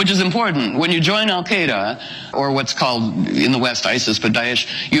Mars, which is important. When you join Al-Qaeda, or what's called in the West ISIS, but Daesh,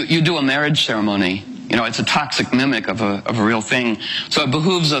 you do a marriage ceremony. It's a toxic mimic of a real thing. So it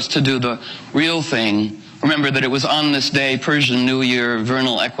behooves us to do the real thing. Remember that it was on this day, Persian New Year,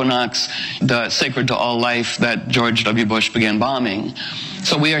 vernal equinox, the sacred to all life, that George W. Bush began bombing.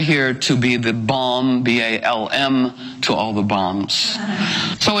 So we are here to be the balm, B-A-L-M, to all the bombs.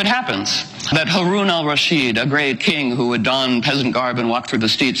 So it happens that Harun al-Rashid, a great king who would don peasant garb and walk through the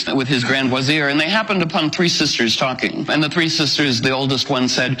streets with his grand vizier, and they happened upon 3 sisters talking. And the 3 sisters, the oldest one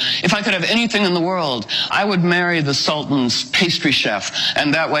said, if I could have anything in the world, I would marry the Sultan's pastry chef,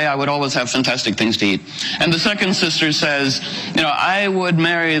 and that way I would always have fantastic things to eat. And the second sister says, I would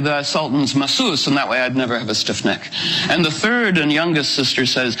marry the Sultan's masseuse, and that way I'd never have a stiff neck. And the third and youngest sister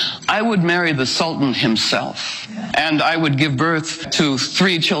says, I would marry the Sultan himself, and I would give birth to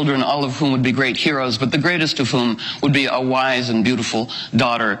 3 children, all of whom would be great heroes, but the greatest of whom would be a wise and beautiful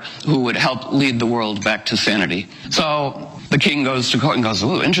daughter who would help lead the world back to sanity. So the king goes to court and goes,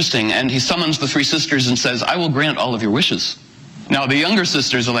 ooh, interesting. And he summons the 3 sisters and says, I will grant all of your wishes. Now the younger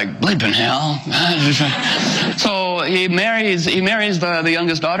sisters are like, bleeping hell. So he marries the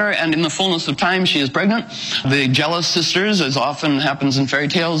youngest daughter, and in the fullness of time she is pregnant. The jealous sisters, as often happens in fairy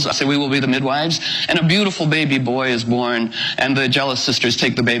tales, say we will be the midwives, and a beautiful baby boy is born, and the jealous sisters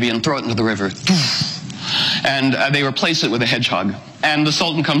take the baby and throw it into the river. And they replace it with a hedgehog. And the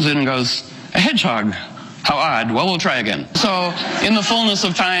Sultan comes in and goes, a hedgehog? How odd. Well, we'll try again. So, in the fullness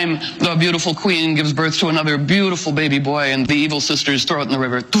of time, the beautiful queen gives birth to another beautiful baby boy, and the evil sisters throw it in the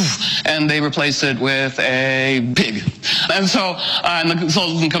river, and they replace it with a pig. And so, and the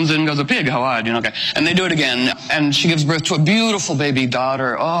Sultan comes in and goes, a pig, how odd, okay. And they do it again, and she gives birth to a beautiful baby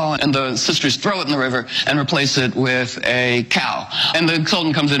daughter, and the sisters throw it in the river and replace it with a cow. And the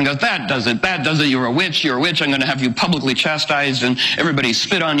Sultan comes in and goes, that does it, you're a witch, I'm going to have you publicly chastised, and everybody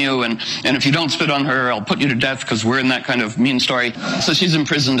spit on you, and if you don't spit on her, I'll put you to death, because we're in that kind of mean story. So she's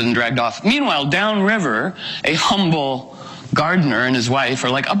imprisoned and dragged off. Meanwhile, downriver, a humble gardener and his wife are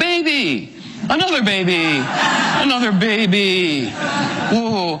like, a baby! Another baby. Another baby.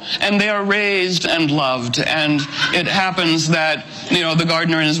 Ooh. And they are raised and loved. And it happens that, the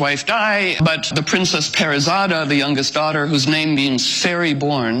gardener and his wife die, but the Princess Parizada, the youngest daughter, whose name means fairy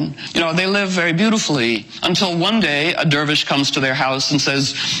born, they live very beautifully until one day a dervish comes to their house and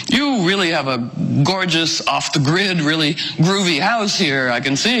says, "You really have a gorgeous, off-the-grid, really groovy house here, I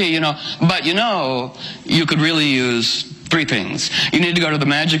can see, but you could really use 3 things. You need to go to the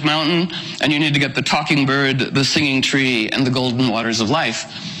Magic Mountain, and you need to get the talking bird, the singing tree, and the golden waters of life."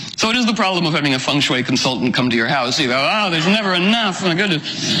 So it is the problem of having a feng shui consultant come to your house. You go, "Oh, there's never enough, my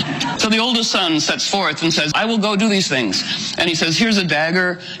goodness." So the oldest son sets forth and says, "I will go do these things." And he says, "Here's a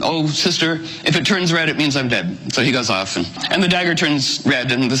dagger. Oh, sister, if it turns red, it means I'm dead." So he goes off, and the dagger turns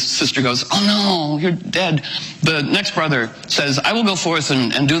red, and the sister goes, "Oh no, you're dead." The next brother says, "I will go forth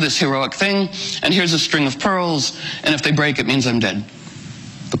and do this heroic thing, and here's a string of pearls, and if they break, it means I'm dead."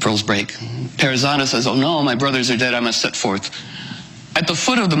 The pearls break. Parizada says, "Oh no, my brothers are dead, I must set forth." At the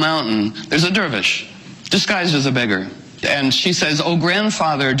foot of the mountain, there's a dervish, disguised as a beggar. And she says, "Oh,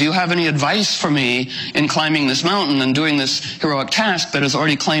 grandfather, do you have any advice for me in climbing this mountain and doing this heroic task that has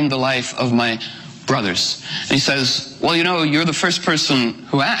already claimed the life of my brothers?" And he says, "Well, you're the first person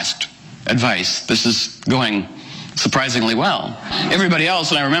who asked advice. This is going surprisingly well. Everybody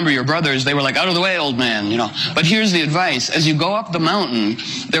else, and I remember your brothers, they were like, 'Out of the way, old man,' But here's the advice. As you go up the mountain,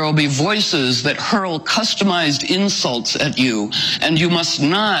 there will be voices that hurl customized insults at you, and you must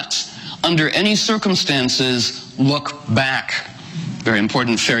not, under any circumstances, look back." Very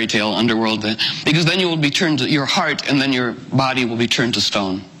important fairy tale underworld, because then you will be turned to your heart, and then your body will be turned to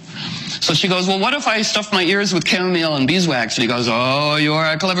stone. So she goes, "Well, what if I stuff my ears with chamomile and beeswax?" And he goes, "Oh, you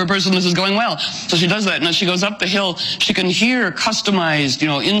are a clever person. This is going well." So she does that. And as she goes up the hill, she can hear customized,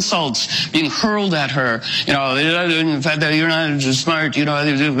 insults being hurled at her. In fact, that you're not smart. You're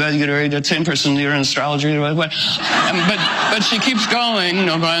the same person. You're an astrologer. But she keeps going.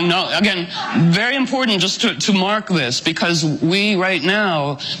 Again, very important just to mark this, because we right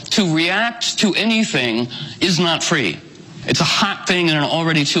now, to react to anything is not free. It's a hot thing in an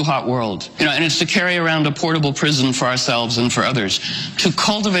already too hot world. And it's to carry around a portable prison for ourselves and for others. To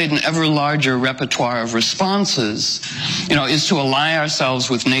cultivate an ever larger repertoire of responses, is to ally ourselves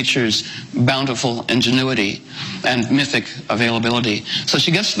with nature's bountiful ingenuity and mythic availability. So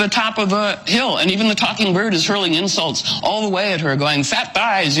she gets to the top of the hill, and even the talking bird is hurling insults all the way at her, going, "Fat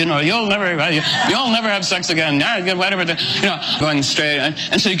thighs, you'll never have sex again, whatever," going straight.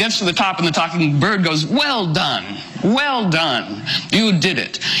 And so she gets to the top, and the talking bird goes, "Well done. Well done. You did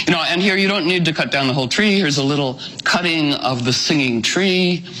it." And here you don't need to cut down the whole tree. Here's a little cutting of the singing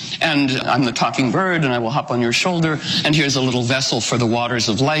tree, and I'm the talking bird, and I will hop on your shoulder, and here's a little vessel for the waters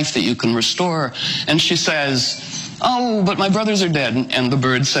of life that you can restore. And she says, "Oh, but my brothers are dead." And the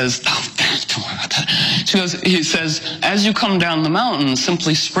bird says, "Oh, don't worry about that." He says, "As you come down the mountain,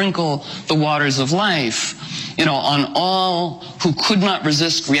 simply sprinkle the waters of life, on all who could not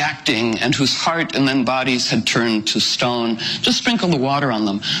resist reacting and whose heart and then bodies had turned to stone. Just sprinkle the water on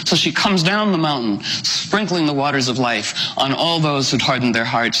them." So she comes down the mountain, sprinkling the waters of life on all those who'd hardened their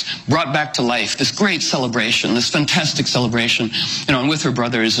hearts, brought back to life, this great celebration, this fantastic celebration, and with her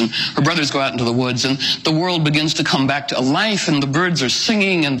brothers. And her brothers go out into the woods, and the world begins to come back to life, and the birds are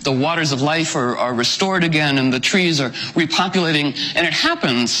singing, and the waters of life are restored again, and the trees are repopulating. And it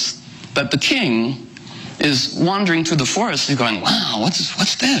happens that the king is wandering through the forest. He's going, "Wow,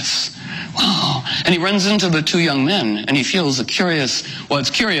 what's this? Wow." And he runs into the 2 young men, and he feels a curious, it's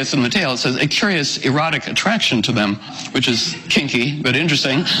curious in the tale, it says a curious erotic attraction to them, which is kinky, but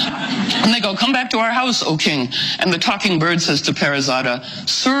interesting. And they go, "Come back to our house, O king." And the talking bird says to Parizada,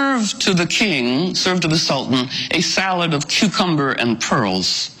 serve to the sultan, a salad of cucumber and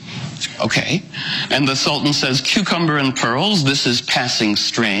pearls." Okay. And the sultan says, "Cucumber and pearls, this is passing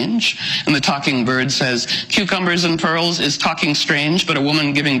strange." And the talking bird says, "Cucumbers and pearls is talking strange, but a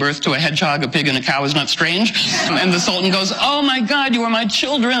woman giving birth to a hedgehog, a pig, and a cow is not strange." And the sultan goes, "Oh my God, you are my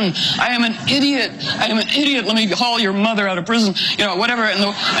children. I am an idiot. Let me haul your mother out of prison." Whatever. And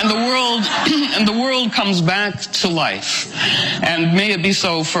the world comes back to life. And may it be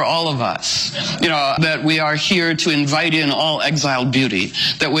so for all of us, that we are here to invite in all exiled beauty,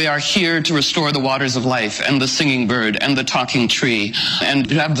 that we are here to restore the waters of life and the singing bird and the talking tree, and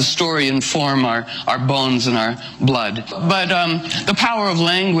to have the story inform our bones and our blood. But the power of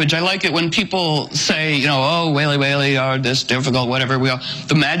language, I like it when people say, "Oh, whaley, whaley, or this difficult, whatever."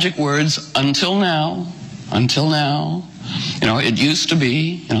 The magic words, until now, It used to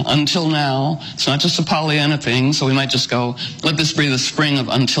be, until now. It's not just a Pollyanna thing, so we might just go, let this be the spring of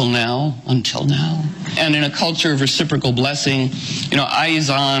until now. And in a culture of reciprocal blessing,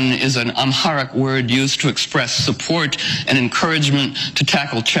 aizan is an Amharic word used to express support and encouragement to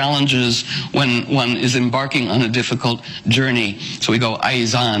tackle challenges when one is embarking on a difficult journey. So we go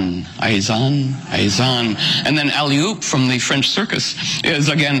aizan, aizan, aizan. And then alley-oop from the French circus is,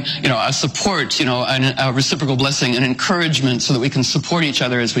 again, a support, a reciprocal blessing, an encouragement so that we can support each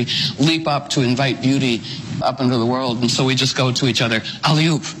other as we leap up to invite beauty up into the world. And so we just go to each other,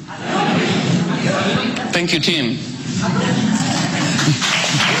 alley-oop. Thank you, team.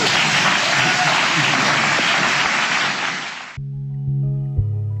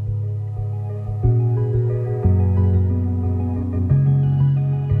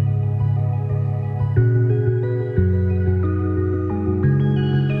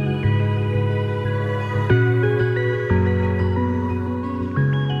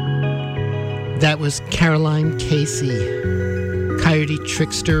 That was Caroline Casey, coyote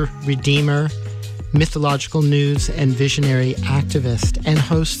trickster, redeemer, mythological news and visionary activist, and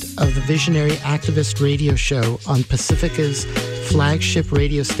host of the Visionary Activist radio show on Pacifica's flagship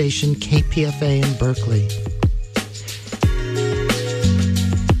radio station KPFA in Berkeley.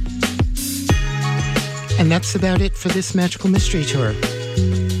 And that's about it for this Magical Mystery Tour.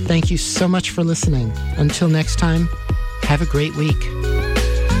 Thank you so much for listening. Until next time, have a great week.